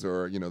Tunes,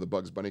 or, the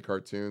Bugs Bunny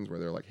cartoons where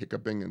they're like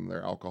hiccuping and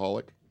they're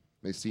alcoholic.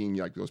 They see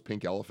like those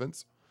pink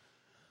elephants.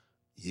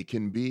 You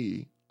can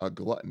be a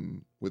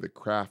glutton with a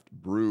craft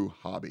brew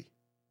hobby.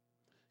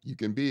 You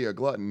can be a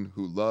glutton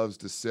who loves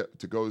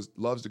to go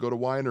to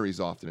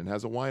wineries often and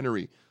has a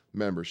winery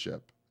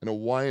membership and a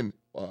wine.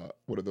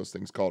 What are those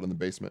things called in the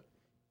basement?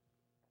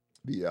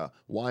 The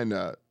wine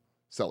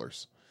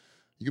cellars.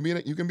 You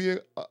can be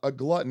a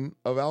glutton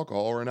of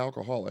alcohol, or an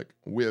alcoholic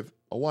with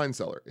a wine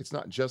cellar. It's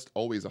not just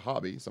always a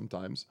hobby.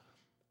 Sometimes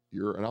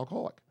you're an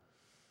alcoholic.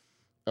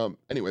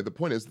 Anyway, the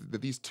point is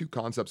that these two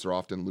concepts are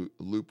often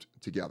looped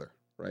together,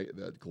 right?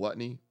 The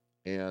gluttony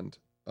and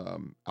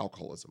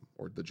alcoholism,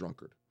 or the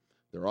drunkard.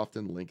 They're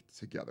often linked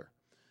together.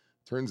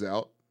 Turns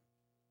out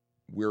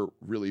we're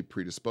really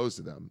predisposed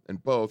to them,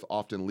 and both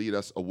often lead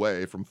us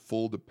away from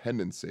full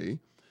dependency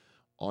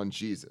on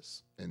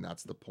Jesus, and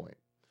that's the point.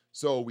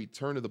 So we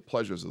turn to the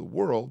pleasures of the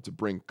world to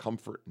bring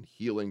comfort and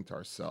healing to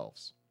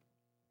ourselves.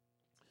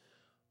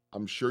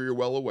 I'm sure you're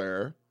well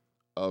aware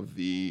of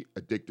the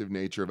addictive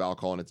nature of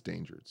alcohol and its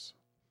dangers,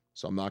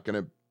 so I'm not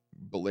going to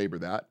belabor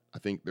that. I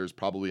think there's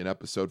probably an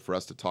episode for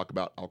us to talk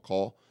about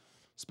alcohol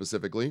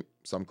specifically.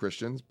 Some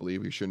Christians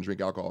believe you shouldn't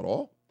drink alcohol at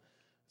all.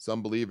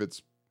 Some believe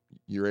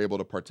you're able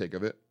to partake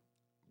of it.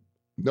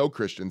 No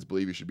Christians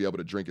believe you should be able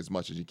to drink as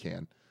much as you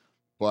can,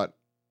 but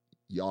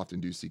you often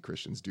do see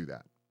Christians do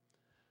that.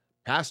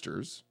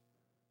 Pastors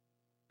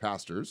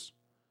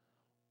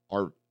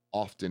are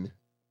often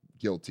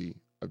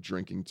guilty of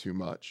drinking too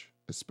much,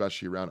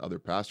 especially around other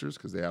pastors,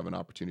 because they have an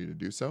opportunity to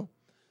do so.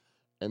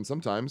 And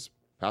sometimes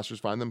pastors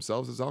find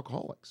themselves as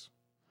alcoholics.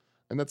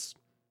 And it's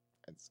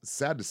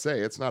sad to say,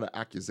 it's not an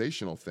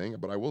accusational thing,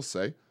 but I will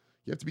say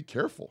you have to be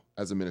careful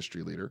as a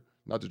ministry leader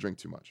not to drink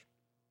too much.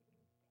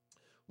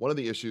 One of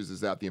the issues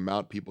is that the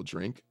amount people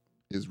drink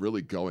is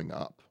really going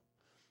up.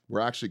 We're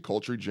actually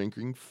culturally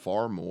drinking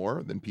far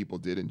more than people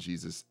did in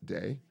Jesus'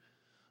 day.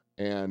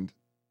 And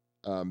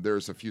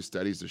there's a few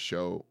studies to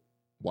show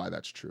why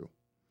that's true.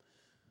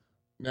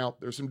 Now,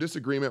 there's some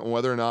disagreement on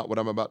whether or not what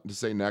I'm about to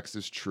say next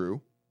is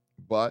true.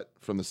 But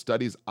from the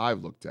studies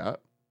I've looked at,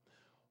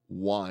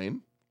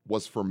 wine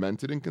was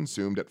fermented and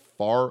consumed at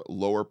far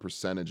lower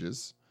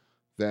percentages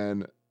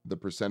than the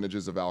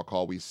percentages of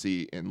alcohol we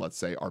see in, let's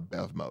say, our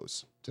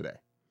Bevmos today.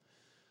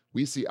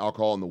 We see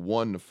alcohol in the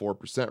 1% to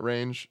 4%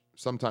 range.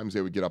 Sometimes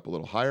they would get up a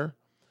little higher.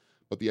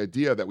 But the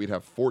idea that we'd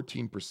have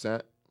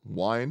 14%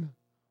 wine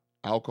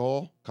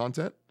alcohol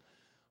content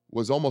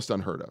was almost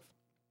unheard of.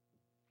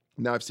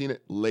 Now, I've seen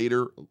it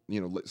later,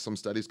 some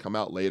studies come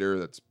out later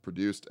that's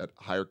produced at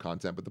higher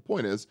content, but the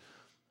point is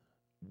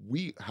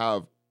we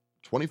have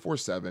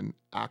 24/7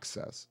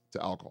 access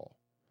to alcohol.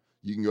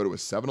 You can go to a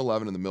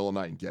 7-Eleven in the middle of the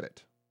night and get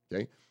it,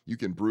 okay? You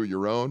can brew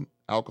your own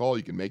alcohol,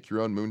 you can make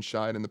your own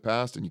moonshine in the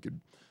past, and you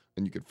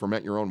could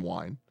ferment your own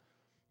wine,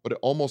 but it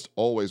almost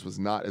always was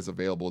not as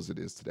available as it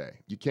is today.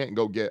 You can't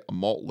go get a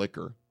malt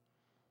liquor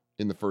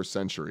in the first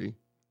century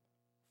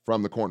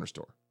from the corner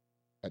store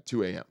at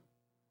 2 a.m.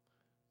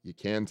 You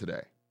can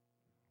today.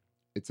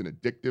 It's an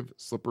addictive,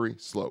 slippery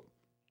slope.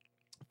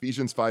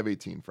 Ephesians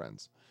 5:18,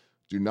 friends.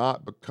 Do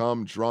not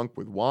become drunk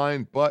with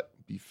wine, but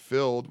be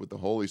filled with the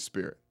Holy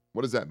Spirit.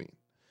 What does that mean?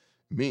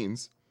 It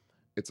means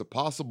it's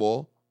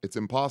impossible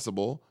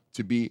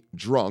to be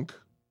drunk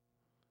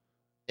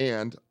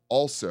and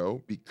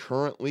also be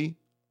currently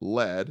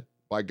led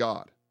by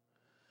God.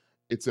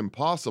 It's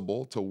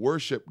impossible to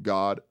worship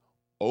God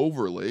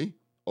overly,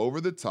 over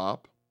the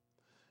top,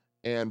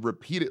 and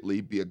repeatedly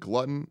be a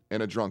glutton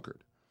and a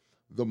drunkard.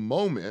 The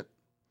moment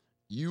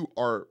you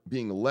are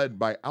being led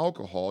by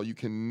alcohol, you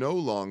can no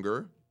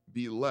longer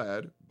be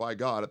led by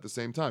God at the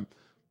same time.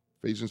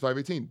 Ephesians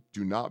 5:18,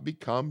 do not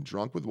become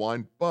drunk with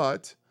wine,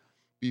 but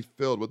be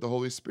filled with the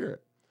Holy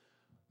Spirit.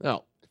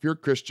 Now, if you're a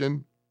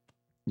Christian,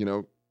 I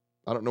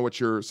don't know what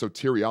your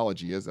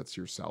soteriology is, that's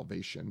your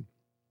salvation,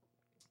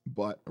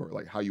 or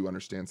like how you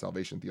understand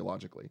salvation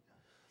theologically.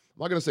 I'm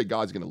not going to say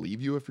God's going to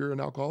leave you if you're an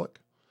alcoholic,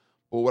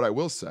 but what I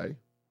will say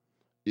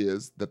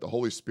is that the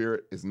Holy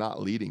Spirit is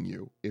not leading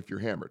you if you're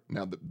hammered.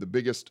 Now, the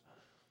biggest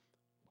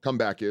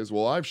comeback is,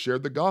 well, I've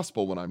shared the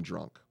gospel when I'm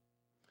drunk.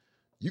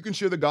 You can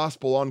share the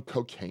gospel on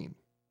cocaine.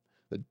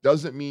 That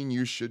doesn't mean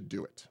you should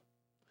do it.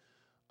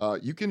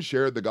 You can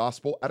share the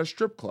gospel at a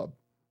strip club.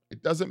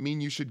 It doesn't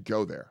mean you should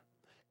go there.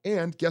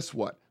 And guess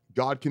what?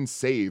 God can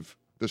save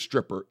the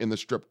stripper in the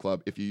strip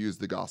club if you use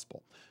the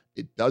gospel.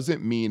 It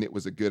doesn't mean it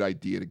was a good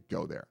idea to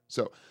go there.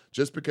 So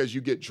just because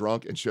you get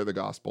drunk and share the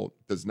gospel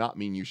does not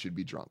mean you should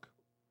be drunk.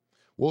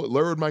 Well, it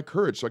lowered my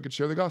courage so I could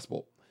share the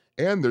gospel.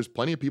 And there's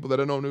plenty of people that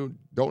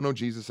don't know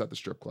Jesus at the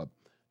strip club.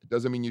 It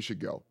doesn't mean you should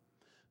go.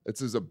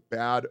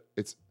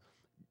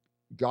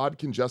 God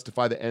can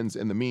justify the ends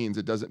and the means.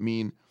 It doesn't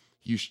mean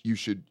you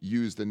should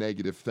use the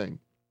negative thing.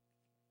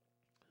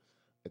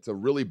 It's a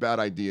really bad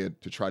idea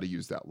to try to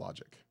use that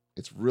logic.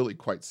 It's really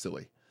quite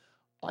silly.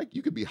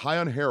 You could be high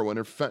on heroin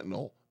or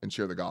fentanyl and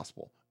share the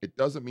gospel. It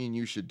doesn't mean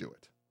you should do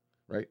it,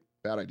 right?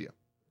 Bad idea.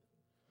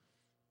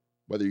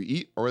 Whether you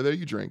eat or whether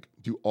you drink,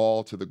 do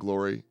all to the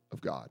glory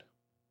of God.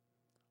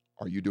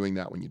 Are you doing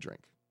that when you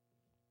drink?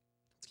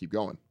 Let's keep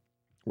going.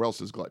 Where else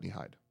does gluttony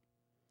hide?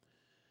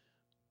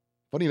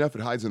 Funny enough,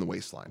 it hides in the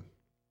waistline,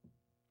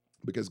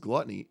 because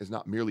gluttony is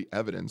not merely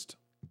evidenced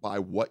by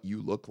what you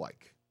look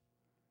like.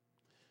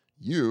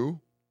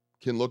 You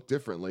can look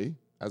differently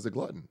as a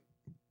glutton.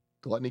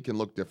 Gluttony can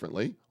look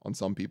differently on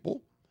some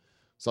people.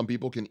 Some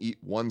people can eat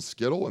one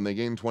Skittle and they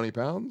gain 20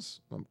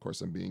 pounds. Of course,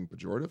 I'm being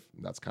pejorative.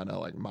 That's kind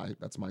of like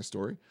that's my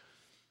story.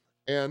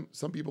 And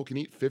some people can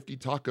eat 50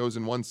 tacos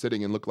in one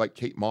sitting and look like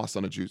Kate Moss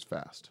on a juice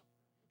fast.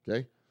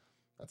 Okay?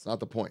 That's not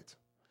the point.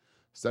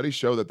 Studies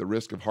show that the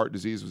risk of heart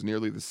disease was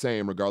nearly the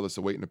same regardless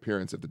of weight and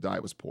appearance if the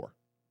diet was poor.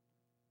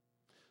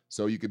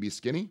 So you could be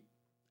skinny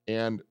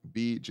and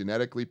be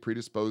genetically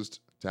predisposed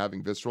to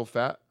having visceral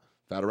fat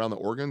around the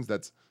organs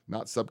that's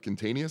not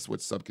subcutaneous,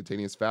 which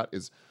subcutaneous fat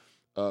is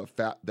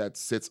fat that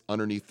sits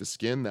underneath the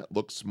skin that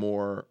looks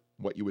more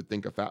what you would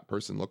think a fat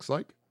person looks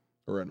like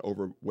or an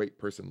overweight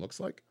person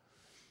looks like.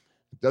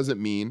 It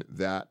doesn't mean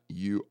that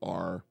you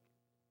are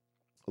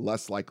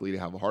less likely to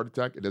have a heart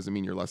attack. It doesn't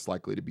mean you're less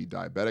likely to be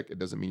diabetic. It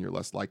doesn't mean you're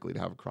less likely to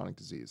have a chronic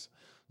disease.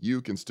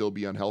 You can still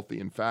be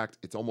unhealthy. In fact,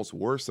 it's almost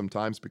worse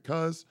sometimes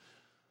because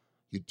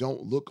you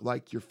don't look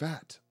like you're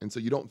fat, and so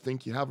you don't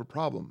think you have a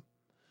problem.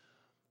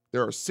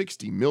 There are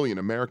 60 million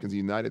Americans in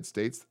the United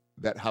States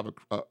that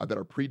that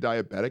are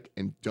pre-diabetic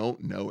and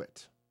don't know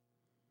it.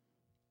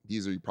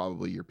 These are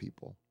probably your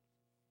people.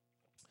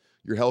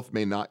 Your health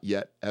may not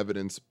yet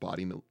evidence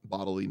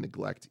bodily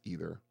neglect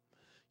either.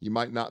 You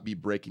might not be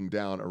breaking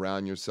down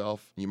around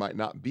yourself. You might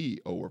not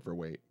be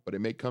overweight, but it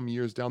may come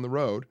years down the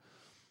road.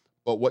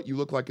 But what you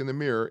look like in the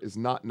mirror is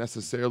not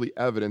necessarily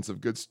evidence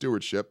of good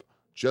stewardship.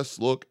 Just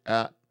look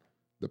at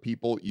the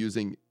people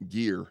using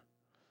gear,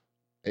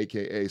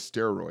 aka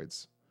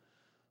steroids.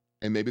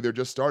 And maybe they're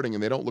just starting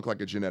and they don't look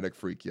like a genetic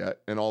freak yet.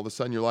 And all of a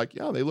sudden you're like,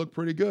 yeah, they look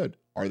pretty good.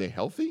 Are they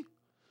healthy?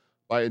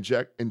 By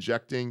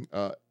injecting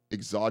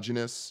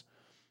exogenous,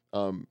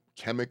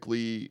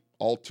 chemically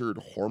altered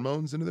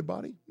hormones into their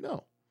body?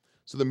 No.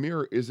 So the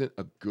mirror isn't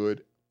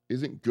good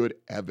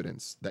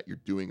evidence that you're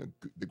doing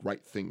the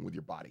right thing with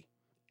your body.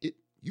 It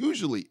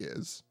usually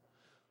is,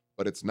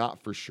 but it's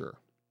not for sure.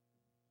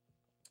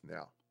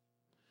 Now,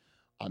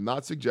 I'm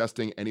not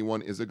suggesting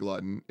anyone is a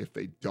glutton if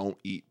they don't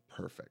eat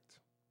perfect.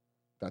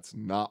 That's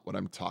not what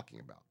I'm talking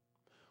about.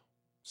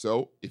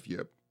 So if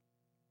you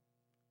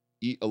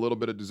eat a little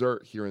bit of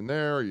dessert here and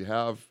there, or you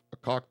have a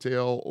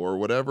cocktail or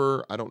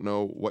whatever, I don't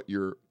know what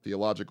your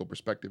theological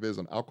perspective is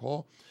on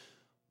alcohol.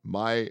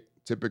 My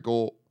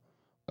typical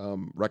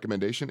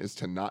recommendation is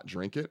to not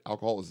drink it.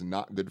 Alcohol is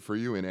not good for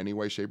you in any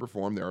way, shape, or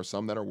form. There are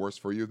some that are worse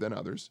for you than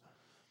others.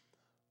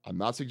 I'm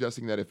not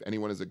suggesting that if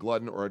anyone is a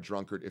glutton or a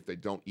drunkard, if they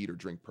don't eat or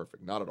drink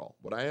perfect, not at all.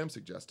 What I am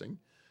suggesting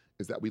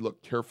is that we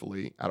look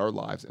carefully at our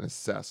lives and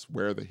assess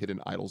where the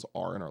hidden idols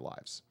are in our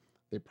lives.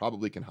 They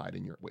probably can hide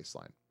in your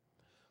waistline.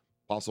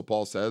 Apostle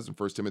Paul says in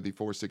 1 Timothy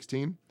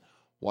 4:16,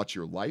 watch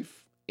your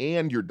life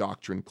and your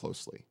doctrine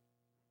closely.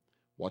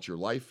 Watch your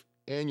life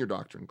and your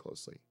doctrine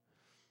closely.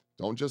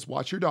 Don't just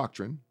watch your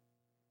doctrine,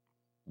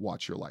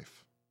 watch your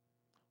life.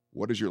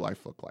 What does your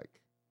life look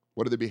like?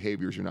 What are the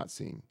behaviors you're not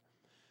seeing?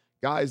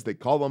 Guys, they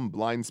call them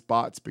blind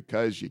spots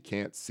because you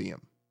can't see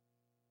them.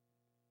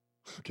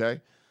 Okay?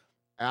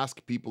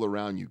 Ask people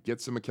around you. Get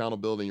some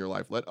accountability in your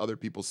life. Let other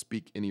people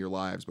speak into your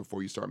lives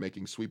before you start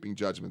making sweeping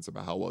judgments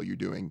about how well you're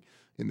doing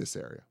in this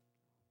area.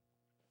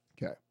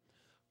 Okay.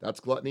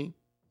 That's gluttony.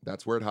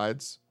 That's where it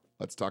hides.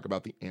 Let's talk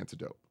about the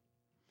antidote.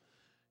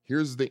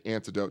 Here's the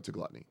antidote to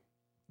gluttony.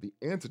 The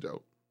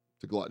antidote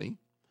to gluttony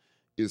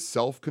is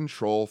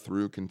self-control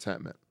through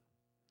contentment.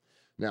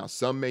 Now,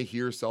 some may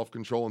hear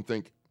self-control and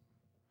think,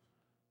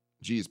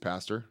 geez,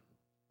 Pastor,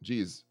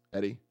 geez,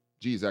 Eddie,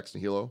 geez, ex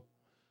nihilo.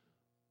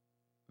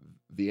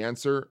 The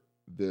answer,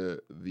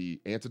 the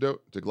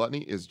antidote to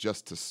gluttony is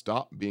just to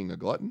stop being a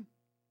glutton.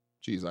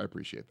 Geez, I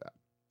appreciate that.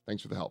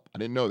 Thanks for the help. I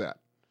didn't know that.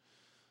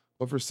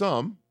 But for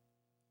something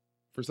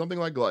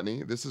like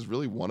gluttony, this is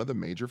really one of the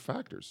major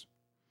factors.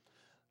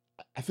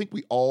 I think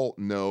we all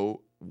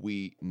know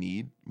we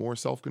need more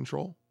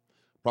self-control.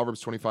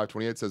 Proverbs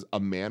 25:28 says, a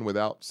man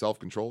without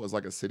self-control is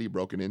like a city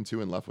broken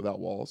into and left without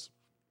walls.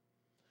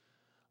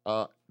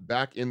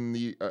 Back in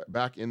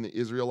the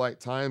Israelite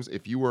times,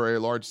 if you were a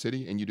large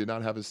city and you did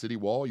not have a city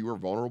wall, you were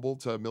vulnerable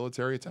to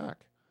military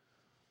attack.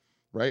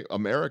 Right?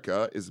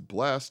 America is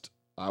blessed,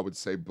 I would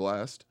say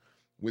blessed,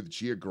 with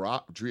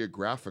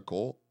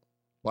geographical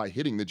by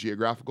hitting the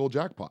geographical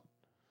jackpot.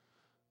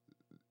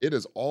 It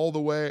is all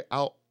the way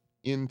out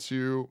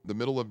into the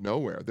middle of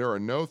nowhere. There are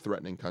no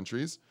threatening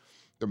countries.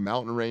 The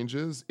mountain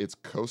ranges, its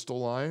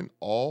coastal line,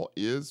 all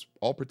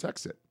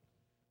protects it.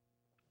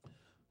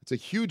 It's a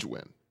huge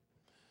win.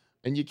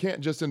 And you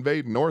can't just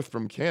invade north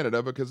from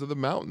Canada because of the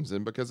mountains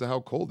and because of how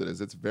cold it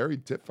is. It's very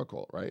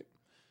difficult, right?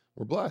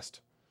 We're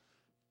blessed.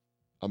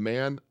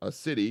 A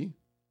city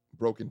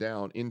broken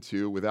down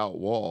into without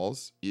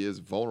walls is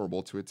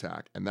vulnerable to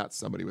attack, and that's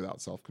somebody without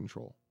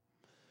self-control.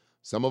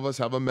 Some of us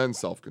have immense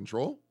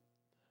self-control,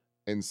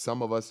 and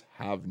some of us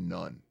have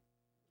none.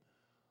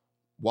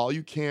 While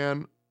you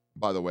can,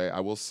 by the way, I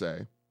will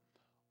say,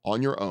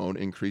 on your own,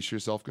 increase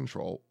your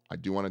self-control, I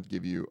do want to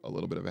give you a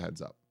little bit of a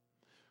heads up.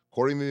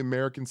 According to the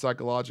American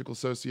Psychological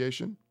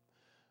Association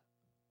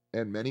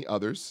and many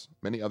other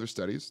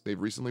studies,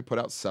 they've recently put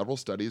out several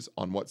studies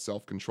on what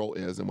self-control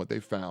is, and what they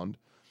found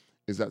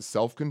is that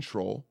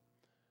self-control,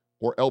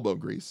 or elbow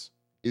grease,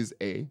 is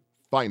a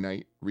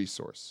finite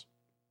resource.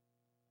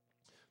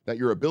 That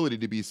your ability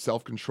to be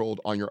self-controlled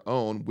on your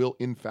own will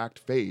in fact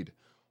fade.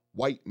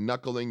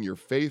 White-knuckling your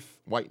faith,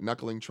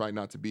 white-knuckling trying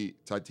not to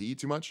eat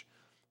too much,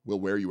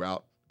 will wear you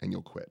out and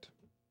you'll quit.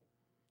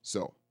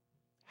 So,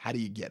 how do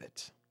you get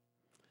it?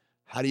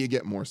 How do you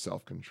get more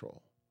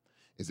self-control?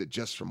 Is it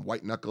just from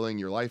white-knuckling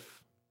your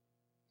life?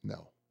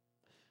 No.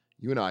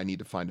 You and I need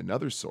to find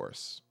another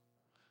source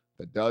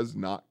that does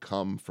not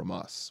come from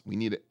us. We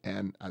need,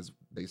 and as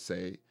they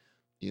say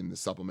in the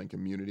supplement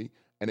community,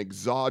 an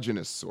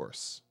exogenous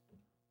source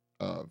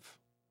of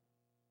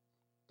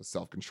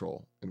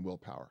self-control and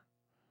willpower.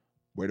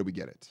 Where do we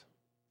get it?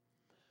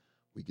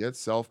 We get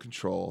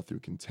self-control through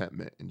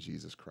contentment in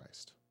Jesus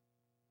Christ.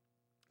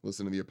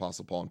 Listen to the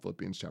Apostle Paul in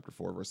Philippians chapter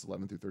 4, verse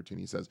 11 through 13.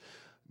 He says,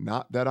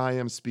 not that I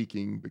am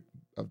speaking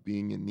of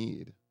being in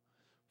need,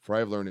 for I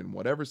have learned in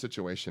whatever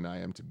situation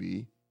I am to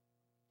be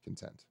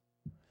content.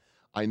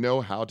 I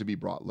know how to be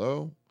brought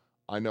low.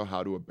 I know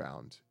how to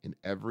abound in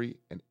every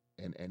and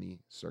any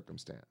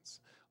circumstance.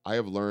 I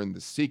have learned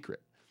the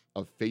secret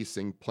of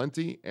facing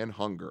plenty and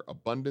hunger,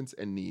 abundance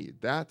and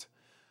need, that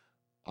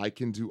I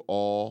can do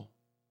all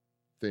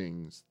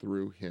things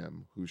through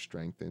him who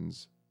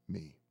strengthens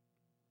me.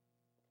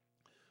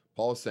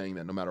 Paul is saying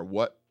that no matter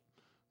what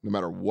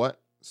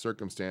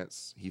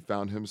circumstance he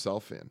found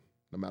himself in,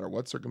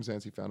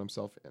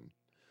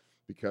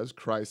 because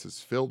Christ has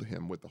filled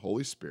him with the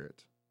Holy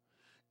Spirit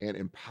and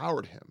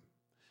empowered him,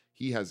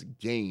 he has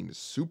gained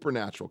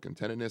supernatural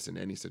contentedness in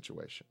any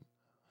situation.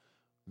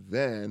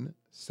 Then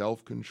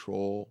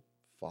self-control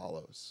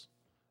follows.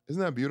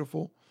 Isn't that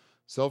beautiful?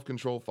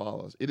 Self-control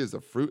follows. It is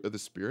the fruit of the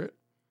Spirit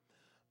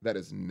that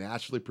is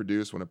naturally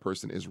produced when a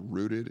person is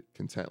rooted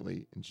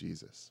contently in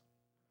Jesus.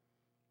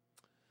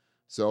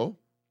 So,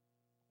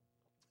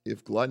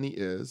 if gluttony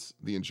is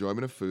the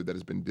enjoyment of food that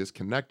has been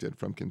disconnected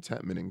from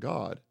contentment in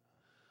God,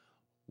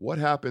 what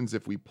happens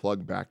if we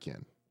plug back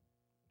in,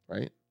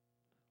 right?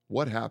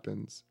 What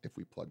happens if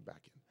we plug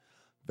back in?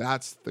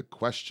 That's the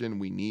question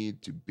we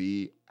need to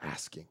be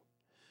asking.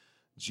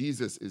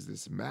 Jesus is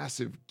this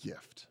massive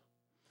gift.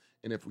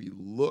 And if we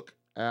look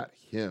at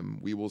him,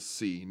 we will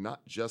see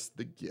not just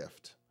the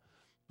gift,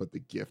 but the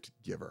gift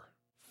giver.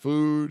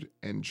 Food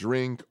and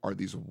drink are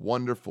these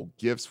wonderful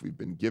gifts we've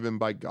been given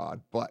by God,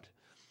 but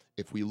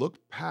if we look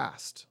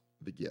past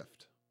the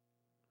gift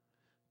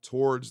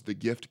towards the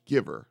gift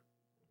giver,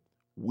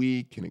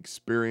 we can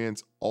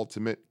experience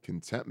ultimate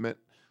contentment,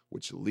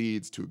 which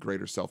leads to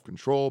greater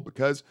self-control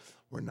because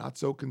we're not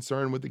so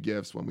concerned with the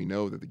gifts when we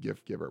know that the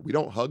gift giver, we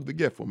don't hug the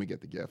gift when we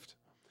get the gift.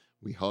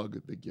 We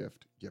hug the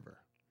gift giver.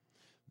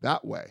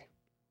 That way,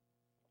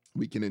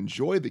 we can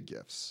enjoy the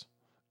gifts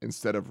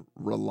instead of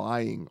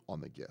relying on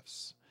the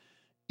gifts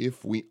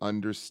if we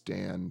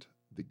understand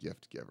the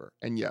gift giver.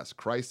 And yes,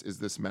 Christ is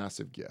this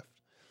massive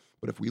gift.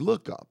 But if we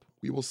look up,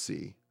 we will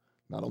see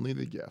not only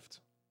the gift,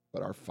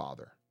 but our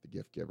Father, the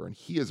gift giver, and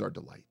he is our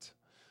delight.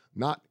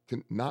 Not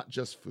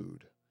just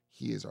food,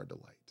 he is our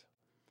delight.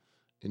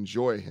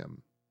 Enjoy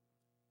him.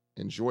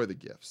 Enjoy the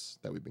gifts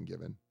that we've been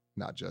given,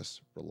 not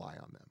just rely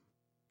on them.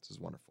 This is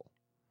wonderful.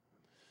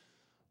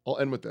 I'll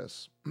end with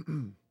this.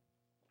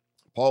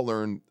 Paul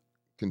learned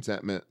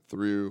contentment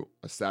through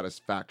a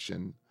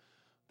satisfaction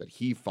that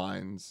he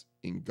finds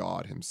in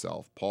God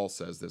himself. Paul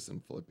says this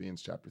in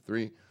Philippians chapter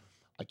 3.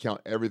 I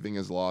count everything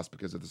as lost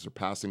because of the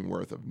surpassing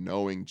worth of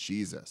knowing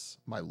Jesus,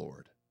 my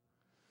Lord.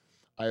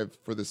 I have,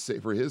 for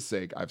his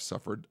sake, I've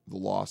suffered the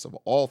loss of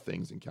all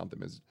things and count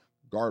them as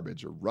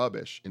garbage or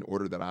rubbish in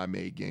order that I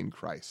may gain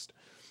Christ.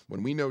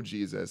 When we know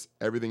Jesus,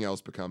 everything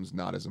else becomes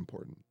not as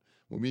important.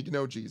 When we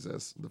know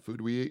Jesus, the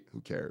food we eat,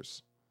 who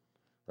cares,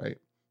 right?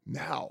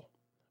 Now,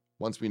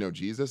 once we know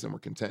Jesus and we're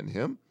content in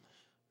him,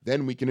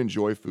 then we can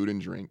enjoy food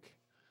and drink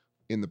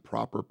in the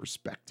proper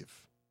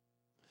perspective.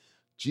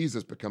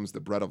 Jesus becomes the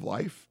bread of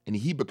life, and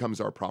he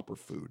becomes our proper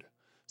food,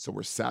 so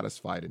we're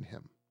satisfied in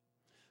him.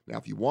 Now,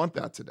 if you want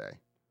that today,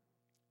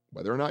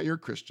 whether or not you're a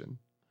Christian,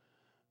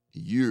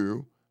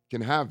 you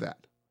can have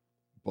that,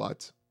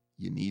 but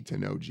you need to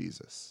know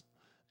Jesus.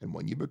 And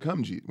when you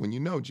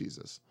know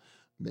Jesus,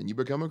 then you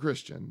become a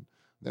Christian,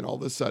 then all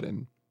of a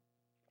sudden,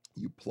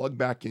 you plug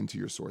back into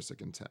your source of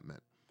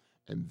contentment,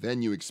 and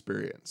then you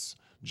experience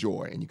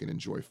joy, and you can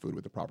enjoy food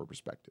with the proper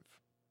perspective.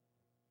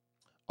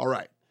 All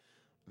right.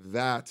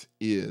 That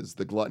is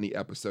the Gluttony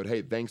episode.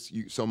 Hey, thanks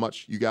you so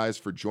much, you guys,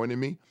 for joining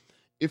me.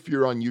 If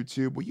you're on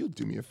YouTube, will you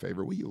do me a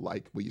favor? Will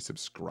you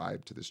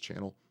subscribe to this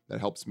channel? That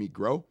helps me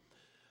grow.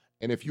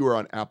 And if you are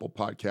on Apple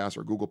Podcasts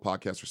or Google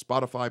Podcasts or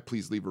Spotify,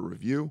 please leave a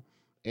review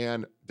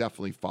and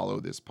definitely follow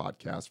this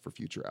podcast for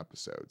future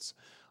episodes.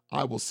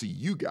 I will see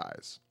you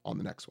guys on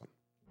the next one.